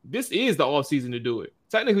 like this is the offseason to do it.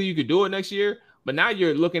 Technically you could do it next year, but now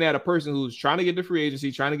you're looking at a person who's trying to get the free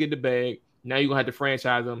agency, trying to get the bag. Now you're gonna have to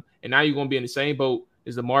franchise them, and now you're gonna be in the same boat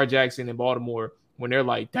as Lamar Jackson in Baltimore when they're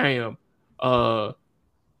like, damn,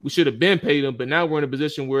 we should have been paid him, but now we're in a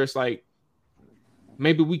position where it's like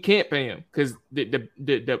maybe we can't pay him because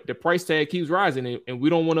the price tag keeps rising, and we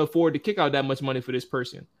don't want to afford to kick out that much money for this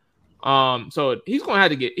person. So he's gonna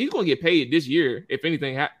get paid this year if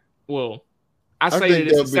anything. I say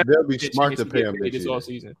that they'll be smart to pay him this all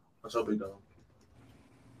season. Let's hope he don't.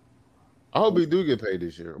 I hope he do get paid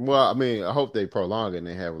this year. Well, I mean, I hope they prolong it and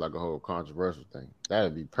they have like a whole controversial thing.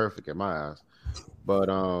 That'd be perfect in my eyes. But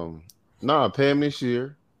pay him this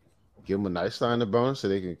year. Give him a nice signing bonus so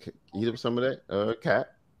they can eat up some of that cap.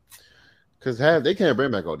 Because they can't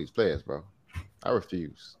bring back all these players, bro. I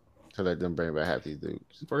refuse to let them bring back half these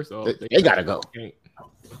dudes. First off, they gotta go.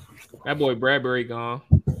 That boy Bradbury gone.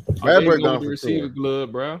 Bradbury gone the for receiver sure.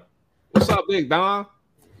 glove, bro. What's up, Big Don?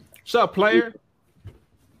 What's up, player?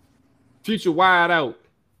 Future wide out.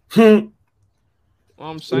 What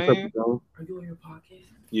I'm saying? Are you on your podcast?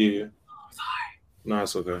 Yeah. Oh, sorry. No,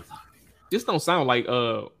 it's okay. This don't sound like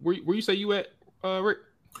where you say you at, Rick?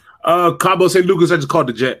 Cabo St. Lucas. I just called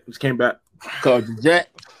the jet. Just came back. Called the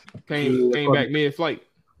jet. Came back mid-flight.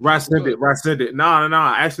 Right, sent it. No.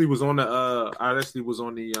 I actually was on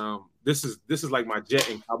the. This is like my jet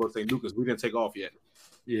in Cabo St. Lucas. We didn't take off yet.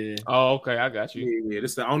 Yeah. Oh, okay. I got you. Yeah.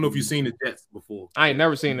 I don't know if you've seen the jets before. I ain't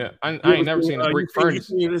never seen it. I ain't never seen a brick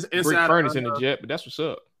furnace. Brick furnace in the jet, but that's what's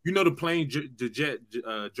up. You know the plane, the jet.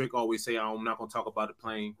 Drake always say, "I'm not gonna talk about the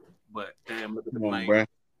plane," but damn, look at the plane. Bro.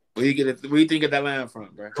 Where you think of that line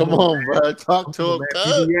from, bro? Come on, bro. Talk to him,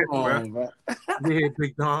 bro. Yeah,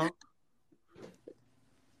 big dog.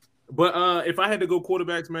 But if I had to go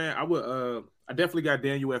quarterbacks, man, I would. I definitely got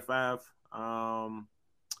Daniel at 5.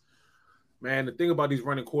 Man, the thing about these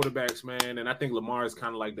running quarterbacks, man, and I think Lamar is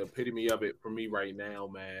kind of like the epitome of it for me right now,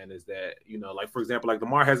 man, is that, like, for example, like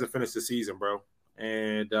Lamar hasn't finished the season, bro.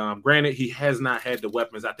 And granted, he has not had the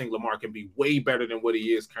weapons. I think Lamar can be way better than what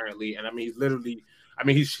he is currently. And I mean,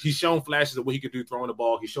 he's shown flashes of what he could do throwing the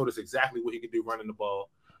ball. He showed us exactly what he could do running the ball.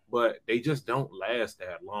 But they just don't last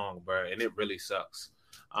that long, bro. And it really sucks.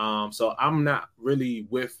 So I'm not really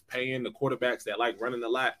with paying the quarterbacks that like running a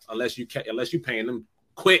lot unless you paying them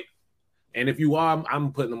quick. And if you are,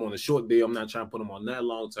 I'm putting them on a short deal. I'm not trying to put them on that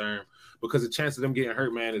long term because the chance of them getting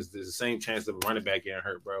hurt, man, is the same chance of a running back getting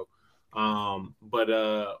hurt, bro. But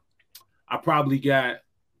I probably got.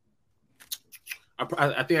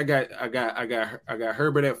 I think I got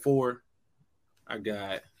Herbert at 4. I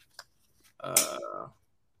got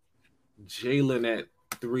Jalen at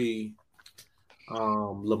 3.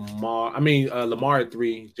 Lamar at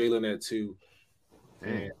 3. Jalen at 2.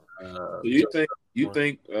 And do you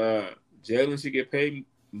think Jalen should get paid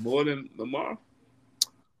more than Lamar?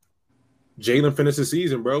 Jalen finished the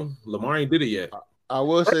season, bro. Lamar ain't did it yet. I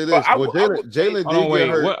will say this. Jalen did get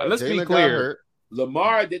hurt. Let's be clear.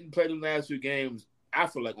 Lamar didn't play the last 2 games. I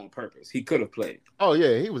feel like on purpose. He could have played. Oh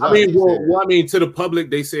yeah, he was. I mean, to the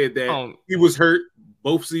public, they said that he was hurt.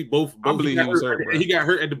 Both. I believe he was hurt. He got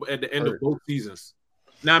hurt at the end of both seasons.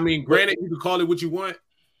 Now, I mean, granted, you can call it what you want,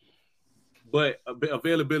 but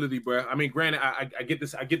availability, bro. I mean, granted, I get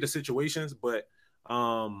this. I get the situations, but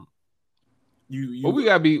you. Well, we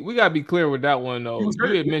gotta be clear with that one though. You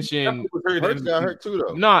had mentioned Hurts got hurt too,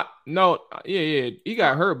 though. No, yeah, he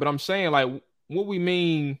got hurt, but I'm saying like what we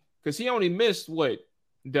mean because he only missed the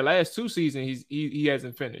last 2 seasons. He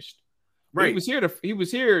hasn't finished. Right. He was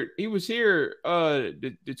here.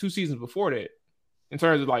 The 2 seasons before that, in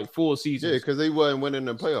terms of like full seasons. Yeah, because they wasn't winning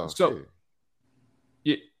the playoffs. So,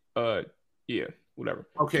 yeah, whatever.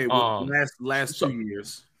 Okay, well, last 2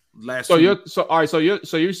 years. So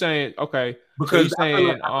you're saying okay because I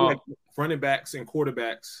feel like running backs and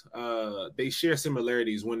quarterbacks they share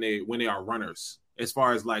similarities when they are runners as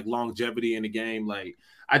far as like longevity in the game. Like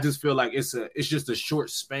I just feel like it's just a short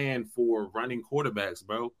span for running quarterbacks,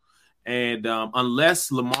 bro. And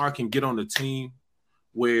unless Lamar can get on the team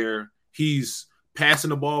where he's passing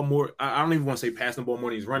the ball more, I don't even want to say passing the ball more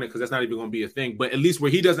than he's running because that's not even going to be a thing. But at least where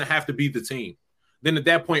he doesn't have to be the team. Then at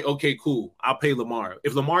that point, okay, cool. I'll pay Lamar.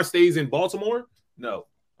 If Lamar stays in Baltimore, no,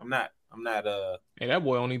 I'm not. Hey, that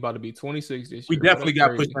boy only about to be 26 this year. We definitely got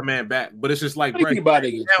to push that man back. But it's just like, bro,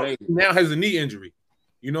 he now has a knee injury.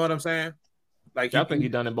 You know what I'm saying? Like, I think he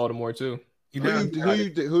done in Baltimore too.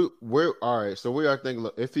 Where? All right. So we are thinking.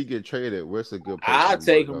 Look, if he get traded, where's a good? I'll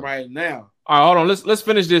take him right now. All right, hold on. Let's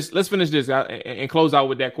finish this. Let's finish this and close out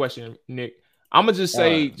with that question, Nick. I'm gonna just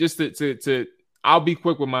say just to I'll be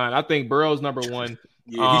quick with mine. I think Burrow's number 1.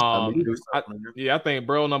 I think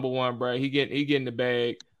Burrow number 1, bro. He getting the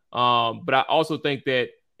bag. But I also think that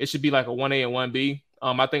it should be like a 1A and 1B.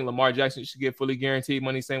 I think Lamar Jackson should get fully guaranteed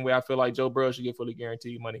money, same way I feel like Joe Burrow should get fully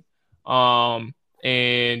guaranteed money.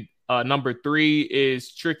 And number 3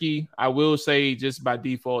 is tricky. I will say just by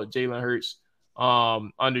default, Jalen Hurts,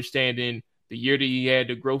 understanding the year that he had,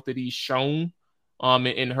 the growth that he's shown,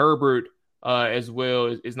 and Herbert as well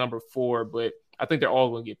is number 4, but I think they're all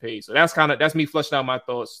going to get paid. So that's me fleshing out my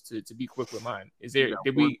thoughts to be quick with mine. Did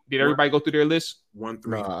everybody go through their list? 1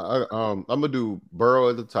 3. I'm gonna do Burrow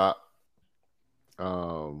at the top.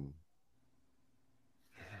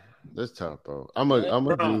 That's tough, bro. I'm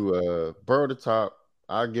gonna do Burrow at the top.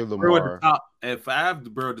 I give Lamar Burrow at the top at 5.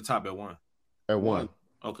 Burrow at the top at 1. At 1.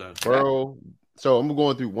 Okay. Burrow. So I'm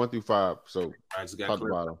going through 1 through 5. So top to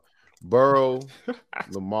bottom. Burrow,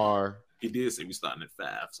 Lamar. He did say we starting at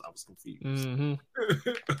 5, so I was confused. Mm-hmm.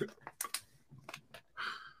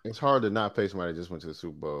 It's hard to not pay somebody that just went to the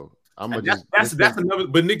Super Bowl. That's another.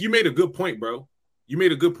 But Nick, you made a good point, bro. you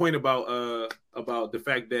made a good point about the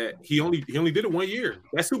fact that he only did it 1 year.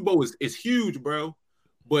 That Super Bowl is huge, bro.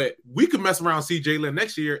 But we could mess around, see Jalen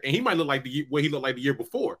next year, and he might look like what he looked like the year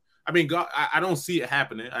before. I mean, God, I don't see it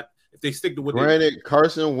happening. If they stick to what Granted,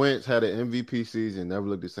 Carson Wentz had an MVP season, never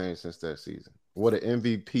looked the same since that season. What an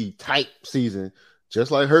MVP type season. Just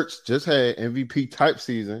like Hurts just had MVP type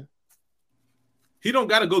season. He don't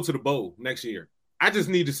got to go to the bowl next year. I just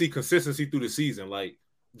need to see consistency through the season. Like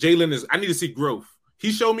Jalen I need to see growth.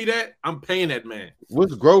 He showed me that. I'm paying that man.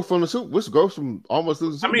 What's growth from the Super? What's growth from almost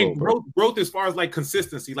losing Super Bowl? I mean, growth as far as like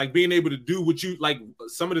consistency, like being able to do what you like.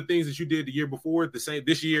 Some of the things that you did the year before, the same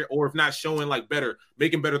this year, or if not, showing like better,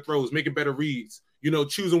 making better throws, making better reads.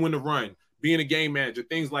 Choosing when to run, being a game manager,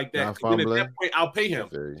 things like that. Then at that point, I'll pay him.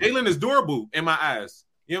 Jalen is durable in my eyes.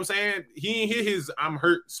 You know what I'm saying? He ain't hit his I'm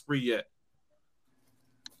hurt spree yet.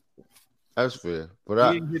 That's fair,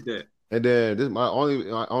 but he didn't hit that. And then this my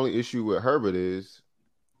only issue with Herbert is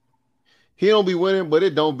he don't be winning, but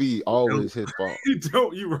it don't be always his fault. He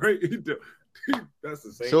don't. You right. He don't. That's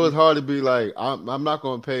the same. So it's hard to be like I'm not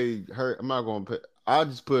gonna pay her. I'm not gonna pay. I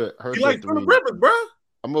just put Hurts at 3. Rivers, bro.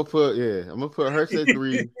 I'm gonna put Hurts at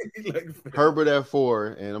 3, Herbert at 4,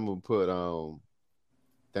 and I'm gonna put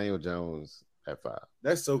Daniel Jones at 5.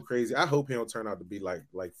 That's so crazy. I hope he don't turn out to be like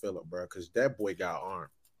Phillip, bro, because that boy got arm.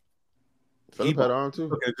 Phillip had arm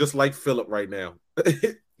too. Okay, just like Phillip right now.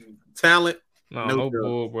 Talent. No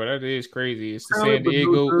bull, bro. That is crazy. It's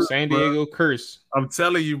the San Diego curse. I'm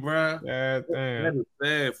telling you, bro. Damn. That is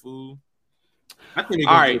bad, fool. All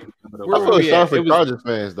right. I feel sorry for Chargers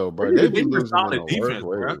fans though, bro. They be losing solid defense,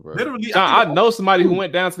 bro. Literally, I know somebody who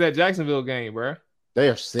went down to that Jacksonville game, bro. They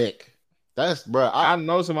are sick. That's bro. I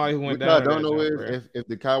know somebody who went down. What I don't know is if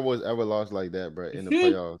the Cowboys ever lost like that, bro, in the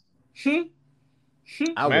playoffs.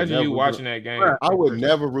 Imagine you watching that game. I would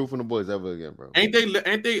never root for the boys ever again, bro. Ain't they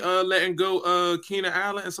letting go Keenan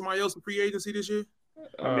Allen and somebody else in free agency this year?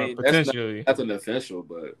 I mean, potentially. That's an official,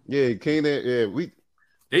 but yeah, Keenan. Yeah,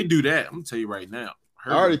 they do that. I'm gonna tell you right now.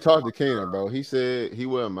 I already talked to Keenan, bro. He said he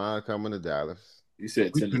wouldn't mind coming to Dallas. You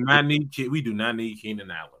said we do not need Keenan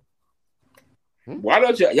Allen. Why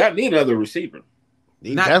don't y'all need another receiver?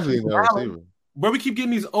 He definitely another receiver. Bro, we keep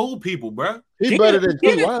getting these old people, bro. He's better than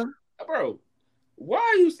T.Y. Bro, why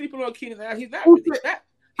are you sleeping on Keenan Allen? He's not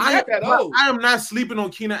that old. I am not sleeping on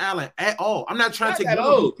Keenan Allen at all. I'm not trying to get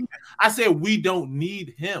old. I said we don't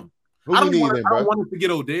need him. I don't want to get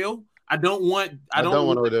Odell. I don't want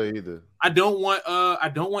Odell either. I don't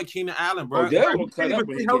want Keenan Allen, bro. Odell will cut up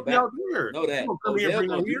when he get back. Know that. Odell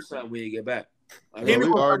gonna do something when he get back. We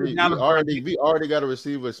already got a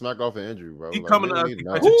receiver smack off an injury, bro. He coming to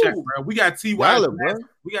catch a check, bro. We got T.Y.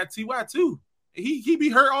 We got T.Y. too. He be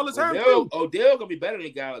hurt all the time. Odell gonna be better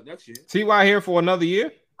than Gallup next year. T.Y. here for another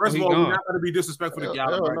year. First of all, we're not going to be disrespectful to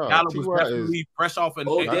Gallup. Right? Gallup was definitely fresh off.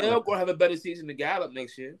 Odell going to have a better season than Gallup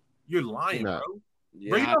next year. You're lying, bro. Yeah,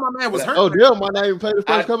 bro, you know my man was hurt. Odell might not even play the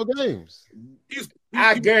first couple games.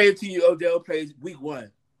 I guarantee you Odell plays week 1.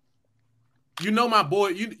 You know my boy.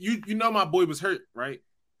 You know my boy was hurt, right?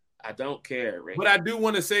 I don't care, right? But I do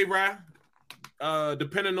want to say, Ryan,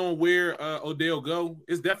 depending on where Odell go,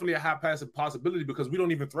 it's definitely a high passing possibility because we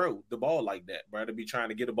don't even throw the ball like that, bro. To be trying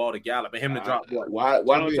to get the ball to Gallup and him to drop. Why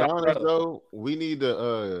don't you honest though? We need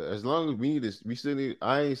to as long as we need to, we still need.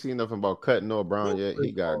 I ain't seen nothing about cutting Noah Brown yet.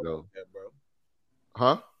 He gotta go, bro.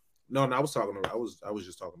 Huh? No, I was talking to. I was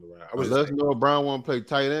just talking to Ryan. Unless Noah Brown want to play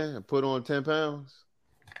tight end and put on 10 pounds,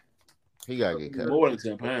 he gotta get cut. More than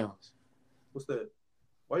 10 pounds. What's that?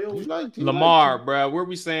 Lamar, bro. Where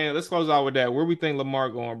we saying? Let's close out with that. Where we think Lamar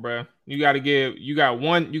going, bro? You got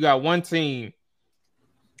one team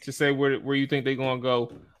to say where you think they're gonna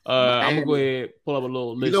go. I'm gonna go ahead pull up a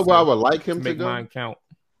little list. You know where I would like him to make go? mine count.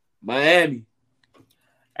 Miami.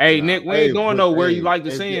 Hey, Nick, we ain't going nowhere. You like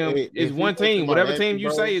to see him? It's one team. Whatever team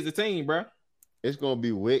you say is the team, bro. It's gonna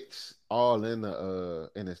be Wicks all in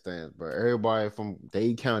the stands, bro. Everybody from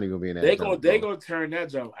Dade County gonna be in that. They gonna turn that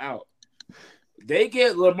jump out. They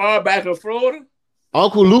get Lamar back in Florida.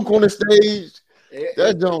 Uncle Luke on the stage.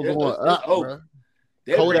 That jump going up, bro.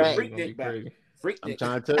 Kodak. Freak Nick back. I'm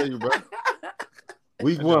trying to tell you, bro.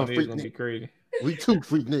 Week 1, Freak Nick. Crazy. Week 2,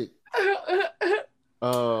 Freak Nick.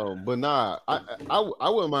 But nah, I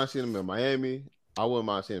wouldn't mind seeing him in Miami. I wouldn't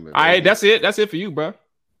mind seeing him in Miami. All right, that's it. That's it for you, bro.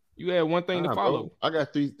 You had one thing to follow. Bro. I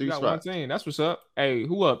got three spots. One thing. That's what's up. Hey,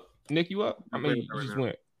 who up? Nick, you up? I mean, you just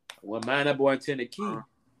went. Well, mine that boy intended key.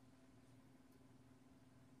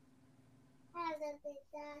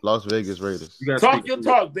 Las Vegas Raiders. Talk your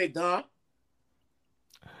talk, Big Don.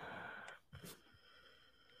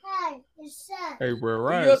 Hey, bro,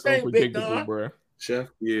 right? So predictable, bro. Chef,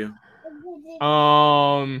 yeah.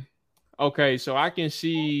 Okay, so I can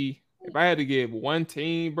see if I had to give one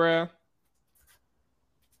team, bruh.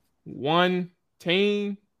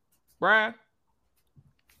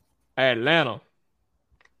 Atlanta.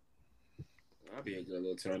 That'd be a good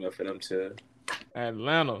little turn up for them too.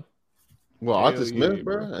 Atlanta. Well, Arthur Smith,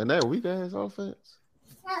 bro, and that weak ass offense.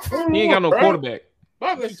 He ain't got no quarterback.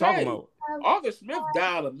 What you talking about? Arthur Smith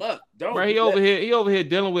dialed him up. Bro, he over here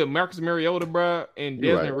dealing with Marcus Mariota, bro, and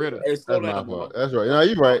Desmond Ritter. That's my fault. That's right. No,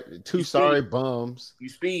 you're right. Two sorry bums. You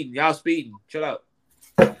speeding. Y'all speeding. Chill out.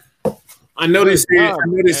 I know they said. I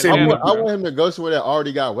want him to go somewhere that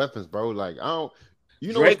already got weapons, bro. Like I don't.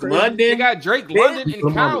 You know, Drake London. They got Drake London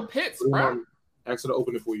and Kyle Pitts, bro. Ask her to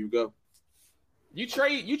open it for you. Go. You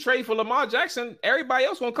trade for Lamar Jackson. Everybody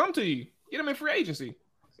else won't come to you. Get him in free agency.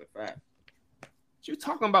 That's a fact. What you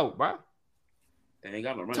talking about, bro? They ain't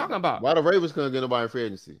got no money. Talking about why the Ravens couldn't get nobody in free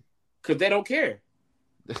agency? Because they don't care.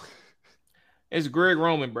 It's Greg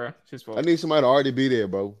Roman, bro. It's his fault. I need somebody to already be there,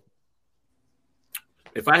 bro.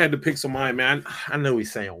 If I had to pick somebody, man, I know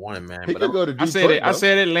he's saying one, man. He could go to Detroit, I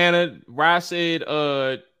said Atlanta. Ryan said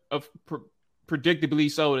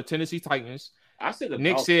predictably so the Tennessee Titans. I said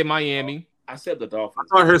Nick said Miami. I said the Dolphins.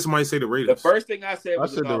 I heard somebody say the Raiders. The first thing I said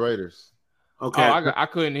was the Raiders. Okay, I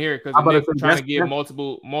couldn't hear it because Nick was trying to give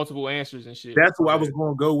multiple answers and shit. That's what I was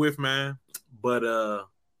going to go with, man. But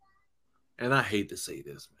and I hate to say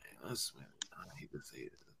this, man. I hate to say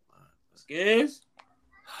this. Skins.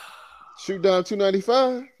 Shoot down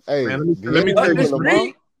 295. Hey, man, let me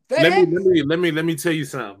tell you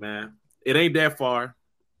something, man. It ain't that far.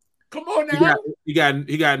 Come on now. He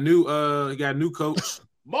got new coach.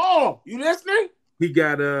 Mom, you listening? He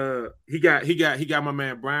got my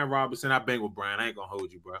man Brian Robinson. I bang with Brian. I ain't gonna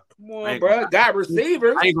hold you, bro. Come on, bro. Got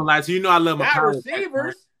receivers. I ain't gonna lie to you. You know I love my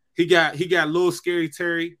receivers. He got little scary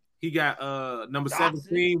Terry. He got number Dotson.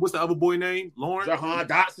 17. What's the other boy name? Lawrence. Jahan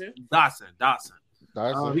Dotson. He got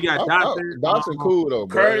Dotson. Dotson cool though,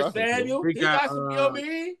 bro. Curtis Samuel. He got some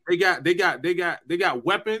They got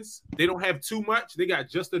weapons. They don't have too much. They got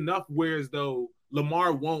just enough. Whereas though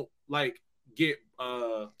Lamar won't get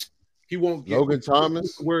he won't get Logan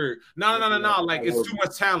Thomas. Word. No. Like it's too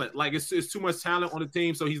much talent. Like it's too much talent on the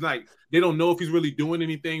team. So he's like they don't know if he's really doing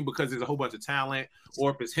anything because there's a whole bunch of talent,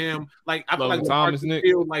 or if it's him. Like I feel like Thomas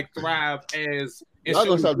still thrive as. I'm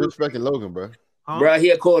gonna stop disrespecting Logan, bro. Huh? Bro,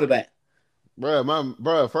 he a quarterback.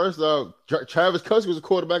 Bro, first off, Travis Kelce was a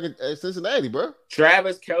quarterback at Cincinnati, bro.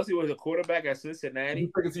 Travis Kelce was a quarterback at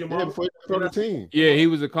Cincinnati. Before he from the team. Yeah, he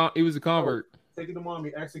was a convert. Take it to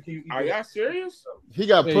mommy. Execute. Are y'all serious? He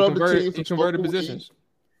got put on the team for converted positions.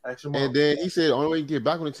 And then he said, the only way you can get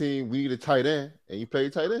back on the team, we need a tight end, and you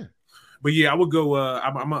played tight end. But yeah, I would go.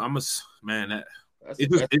 I'm a man.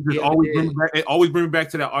 It always bring me back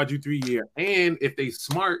to that RG3 year. And if they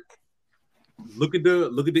smart, look at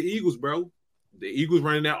the Eagles, bro. The Eagles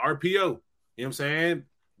running that RPO. You know what I'm saying?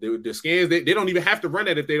 The Skins, they don't even have to run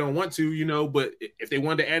that if they don't want to, you know. But if they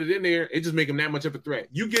wanted to add it in there, it just make them that much of a threat.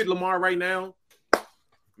 You get Lamar right now,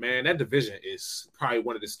 man, that division is probably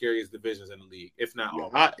one of the scariest divisions in the league, if not all.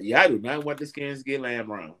 I do not want the Skins to get Lamb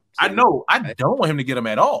Brown. I know. I don't want him to get him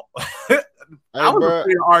at all. I was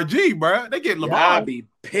afraid of RG, bro. They get Lamar. I'd be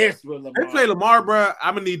pissed with Lamar. They play Lamar, bro.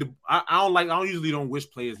 I'm gonna need to. I don't usually don't wish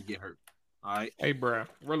players to get hurt. All right. Hey, bro,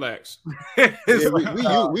 relax. We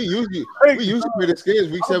usually play the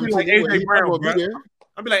Skins week 17. Like AJ Brown, bro.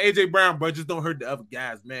 I'll be like AJ Brown, bro. Just don't hurt the other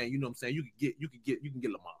guys, man. You know what I'm saying? You can get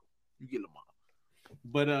Lamar. You get Lamar.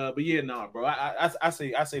 But yeah, nah, bro. I say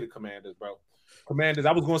the Commanders, bro. Commanders.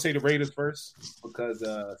 I was gonna say the Raiders first because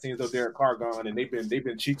seeing as though Derek Carr gone and they've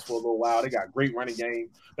been cheats for a little while. They got great running game,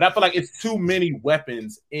 but I feel like it's too many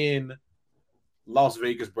weapons in Las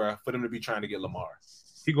Vegas, bro, for them to be trying to get Lamar.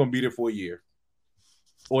 He's gonna be there for a year,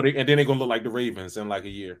 and then they're gonna look like the Ravens in like a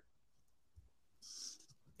year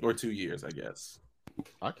or 2 years, I guess.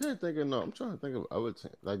 I can't think of no. I'm trying to think of other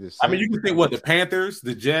teams like this. I mean, you can think what the Panthers,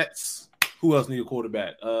 the Jets. Who else need a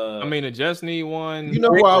quarterback? I mean, the Jets need one. You know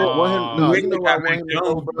who I want him? No, you know why I want him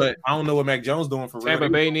Jones, but I don't know what Mac Jones doing for real. Tampa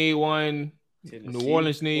Bay need one. New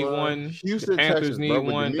Orleans need one. Houston, Panthers Texas, need bro,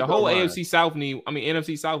 one. The whole NFC South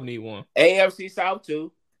NFC South need one. AFC South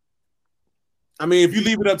too. I mean, if you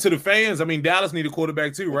leave it up to the fans, I mean, Dallas need a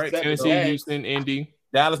quarterback too, right? Tennessee, Houston, Indy.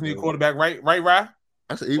 Dallas need a quarterback, right? Right, Rye?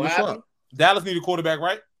 That's an even swap. Dallas need a quarterback,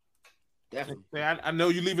 right? Definitely. I know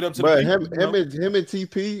you leave it up to the people. Him and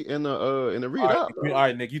TP in the read up. All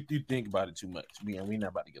right, Nick, you think about it too much. We not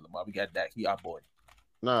about to get Lamar. We got Dak. He our boy.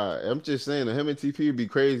 Nah, I'm just saying that him and TP would be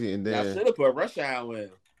crazy, and then I should have put Rush Hour with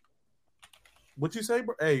him. What you say,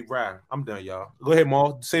 bro? Hey, Ryan, I'm done, y'all. Go ahead,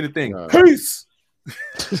 Maul. Say the thing. Peace.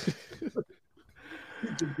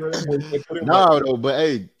 No, though, but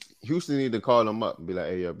hey, Houston need to call him up and be like,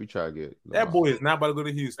 "Hey, yo, we try to get that boy is not about to go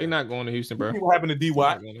to Houston. They're not going to Houston, bro. What happened to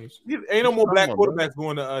D.Y.? Ain't no more black quarterbacks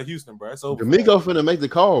going to Houston, bro. So D'Amico finna make the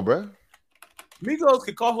call, bro. Migos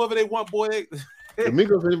can call whoever they want, boy.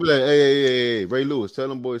 D'Amico finna be like, hey, Ray Lewis, tell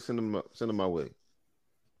them boys send them my way.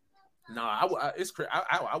 Nah, it's crazy.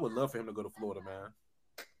 I would love for him to go to Florida, man.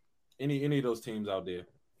 Any of those teams out there.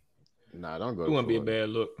 Nah, don't go. It wouldn't be a bad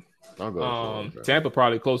look. Don't go. To Florida, Tampa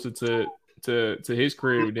probably closer to his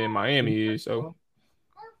career than Miami is. So,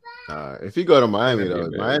 if he go to Miami though,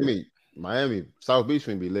 Miami, South Beach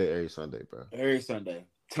finna be lit every Sunday, bro. Every Sunday,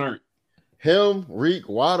 turn. Him, Reek,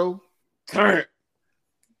 Waddle, turn.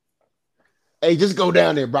 Hey, just go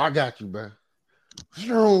down there, bro. I got you, bro.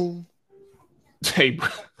 Hey, bro.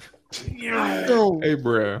 Hey,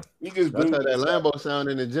 bro. That's how that Lambo sound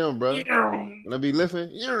in the gym, bro. When I be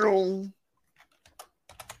lifting,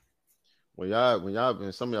 when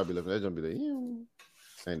y'all, some of y'all be lifting, that jump be like,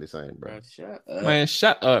 ain't the same, bro. Shut up. Man,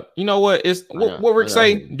 shut up. You know what? It's what Rick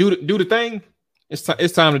say. Do the thing.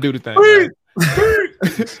 It's time to do the thing.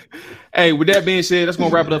 Hey, with that being said, that's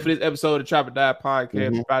gonna wrap it up for this episode of Trap or Die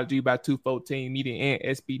Podcast. Brought to you by 214 Media and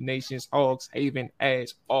SB Nations Hogs Haven.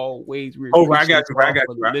 As always, I got you.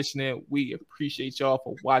 For listening. We appreciate y'all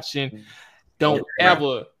for watching. Don't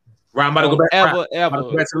ever, I'm about to go back.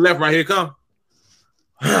 Ever. Back to the left, right here. Come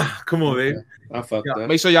on, baby. I fucked up.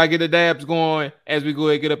 Make sure y'all get the dabs going as we go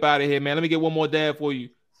ahead and get up out of here, man. Let me get one more dab for you.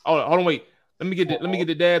 Hold on, wait. Let me get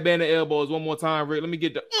the dab and the elbows one more time, Rick. Let me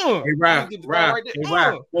get the Hey, Ryan.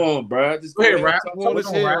 Come on, bro. Just go ahead, Ryan.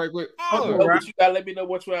 Right quick. You gotta let me know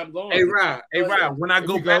which way I'm going. Hey, Ryan. When I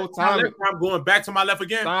go back to my left, I'm going back to my left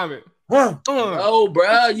again. Time it. Oh, bro.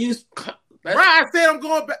 I said I'm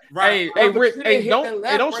going back. Right. Hey, Rick. Hey,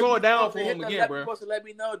 don't slow it down for him again, bro. You're supposed to let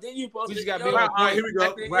me know. Then you supposed to got be me. All right, here we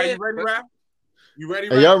go. Right, you ready, Ryan? You ready?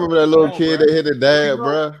 Hey, y'all remember that little kid that hit the dab,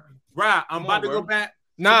 bro? Right. I'm about to go back.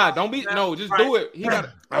 Nah, don't be. No, just do it. He got it.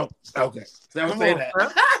 Oh, okay. Don't say that.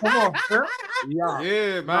 Come on.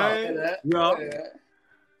 Yeah, man.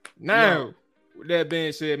 Now, with that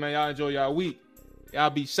being said, man, y'all enjoy y'all week.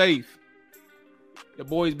 Y'all be safe. The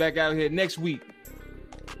boys back out here next week.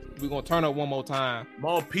 We're gonna turn up one more time.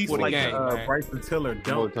 More peace like Bryson Tiller.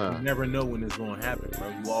 You never know when it's gonna happen,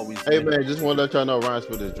 bro. You always. Hey, man, just want to let y'all know Ryan's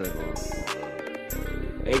put this drink on.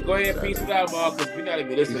 Hey, go ahead and piece it out, Mark, because we're not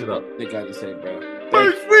even listening to what they got to say, bro.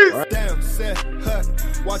 Down, set, hut,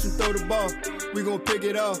 watch him throw the ball. We gon' pick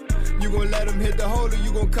it off. You gon' let him hit the hole or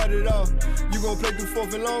you gon' cut it off. You gon' play through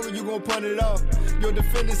fourth and long or you gon' punt it off. Your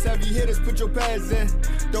defenders, heavy hitters, put your pads in.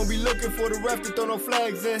 Don't be looking for the ref to throw no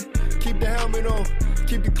flags in. Keep the helmet on,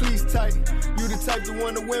 keep the cleats tight. You the type to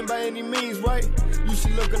want to win by any means, right? You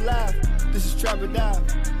should look alive. This is Trap or Die.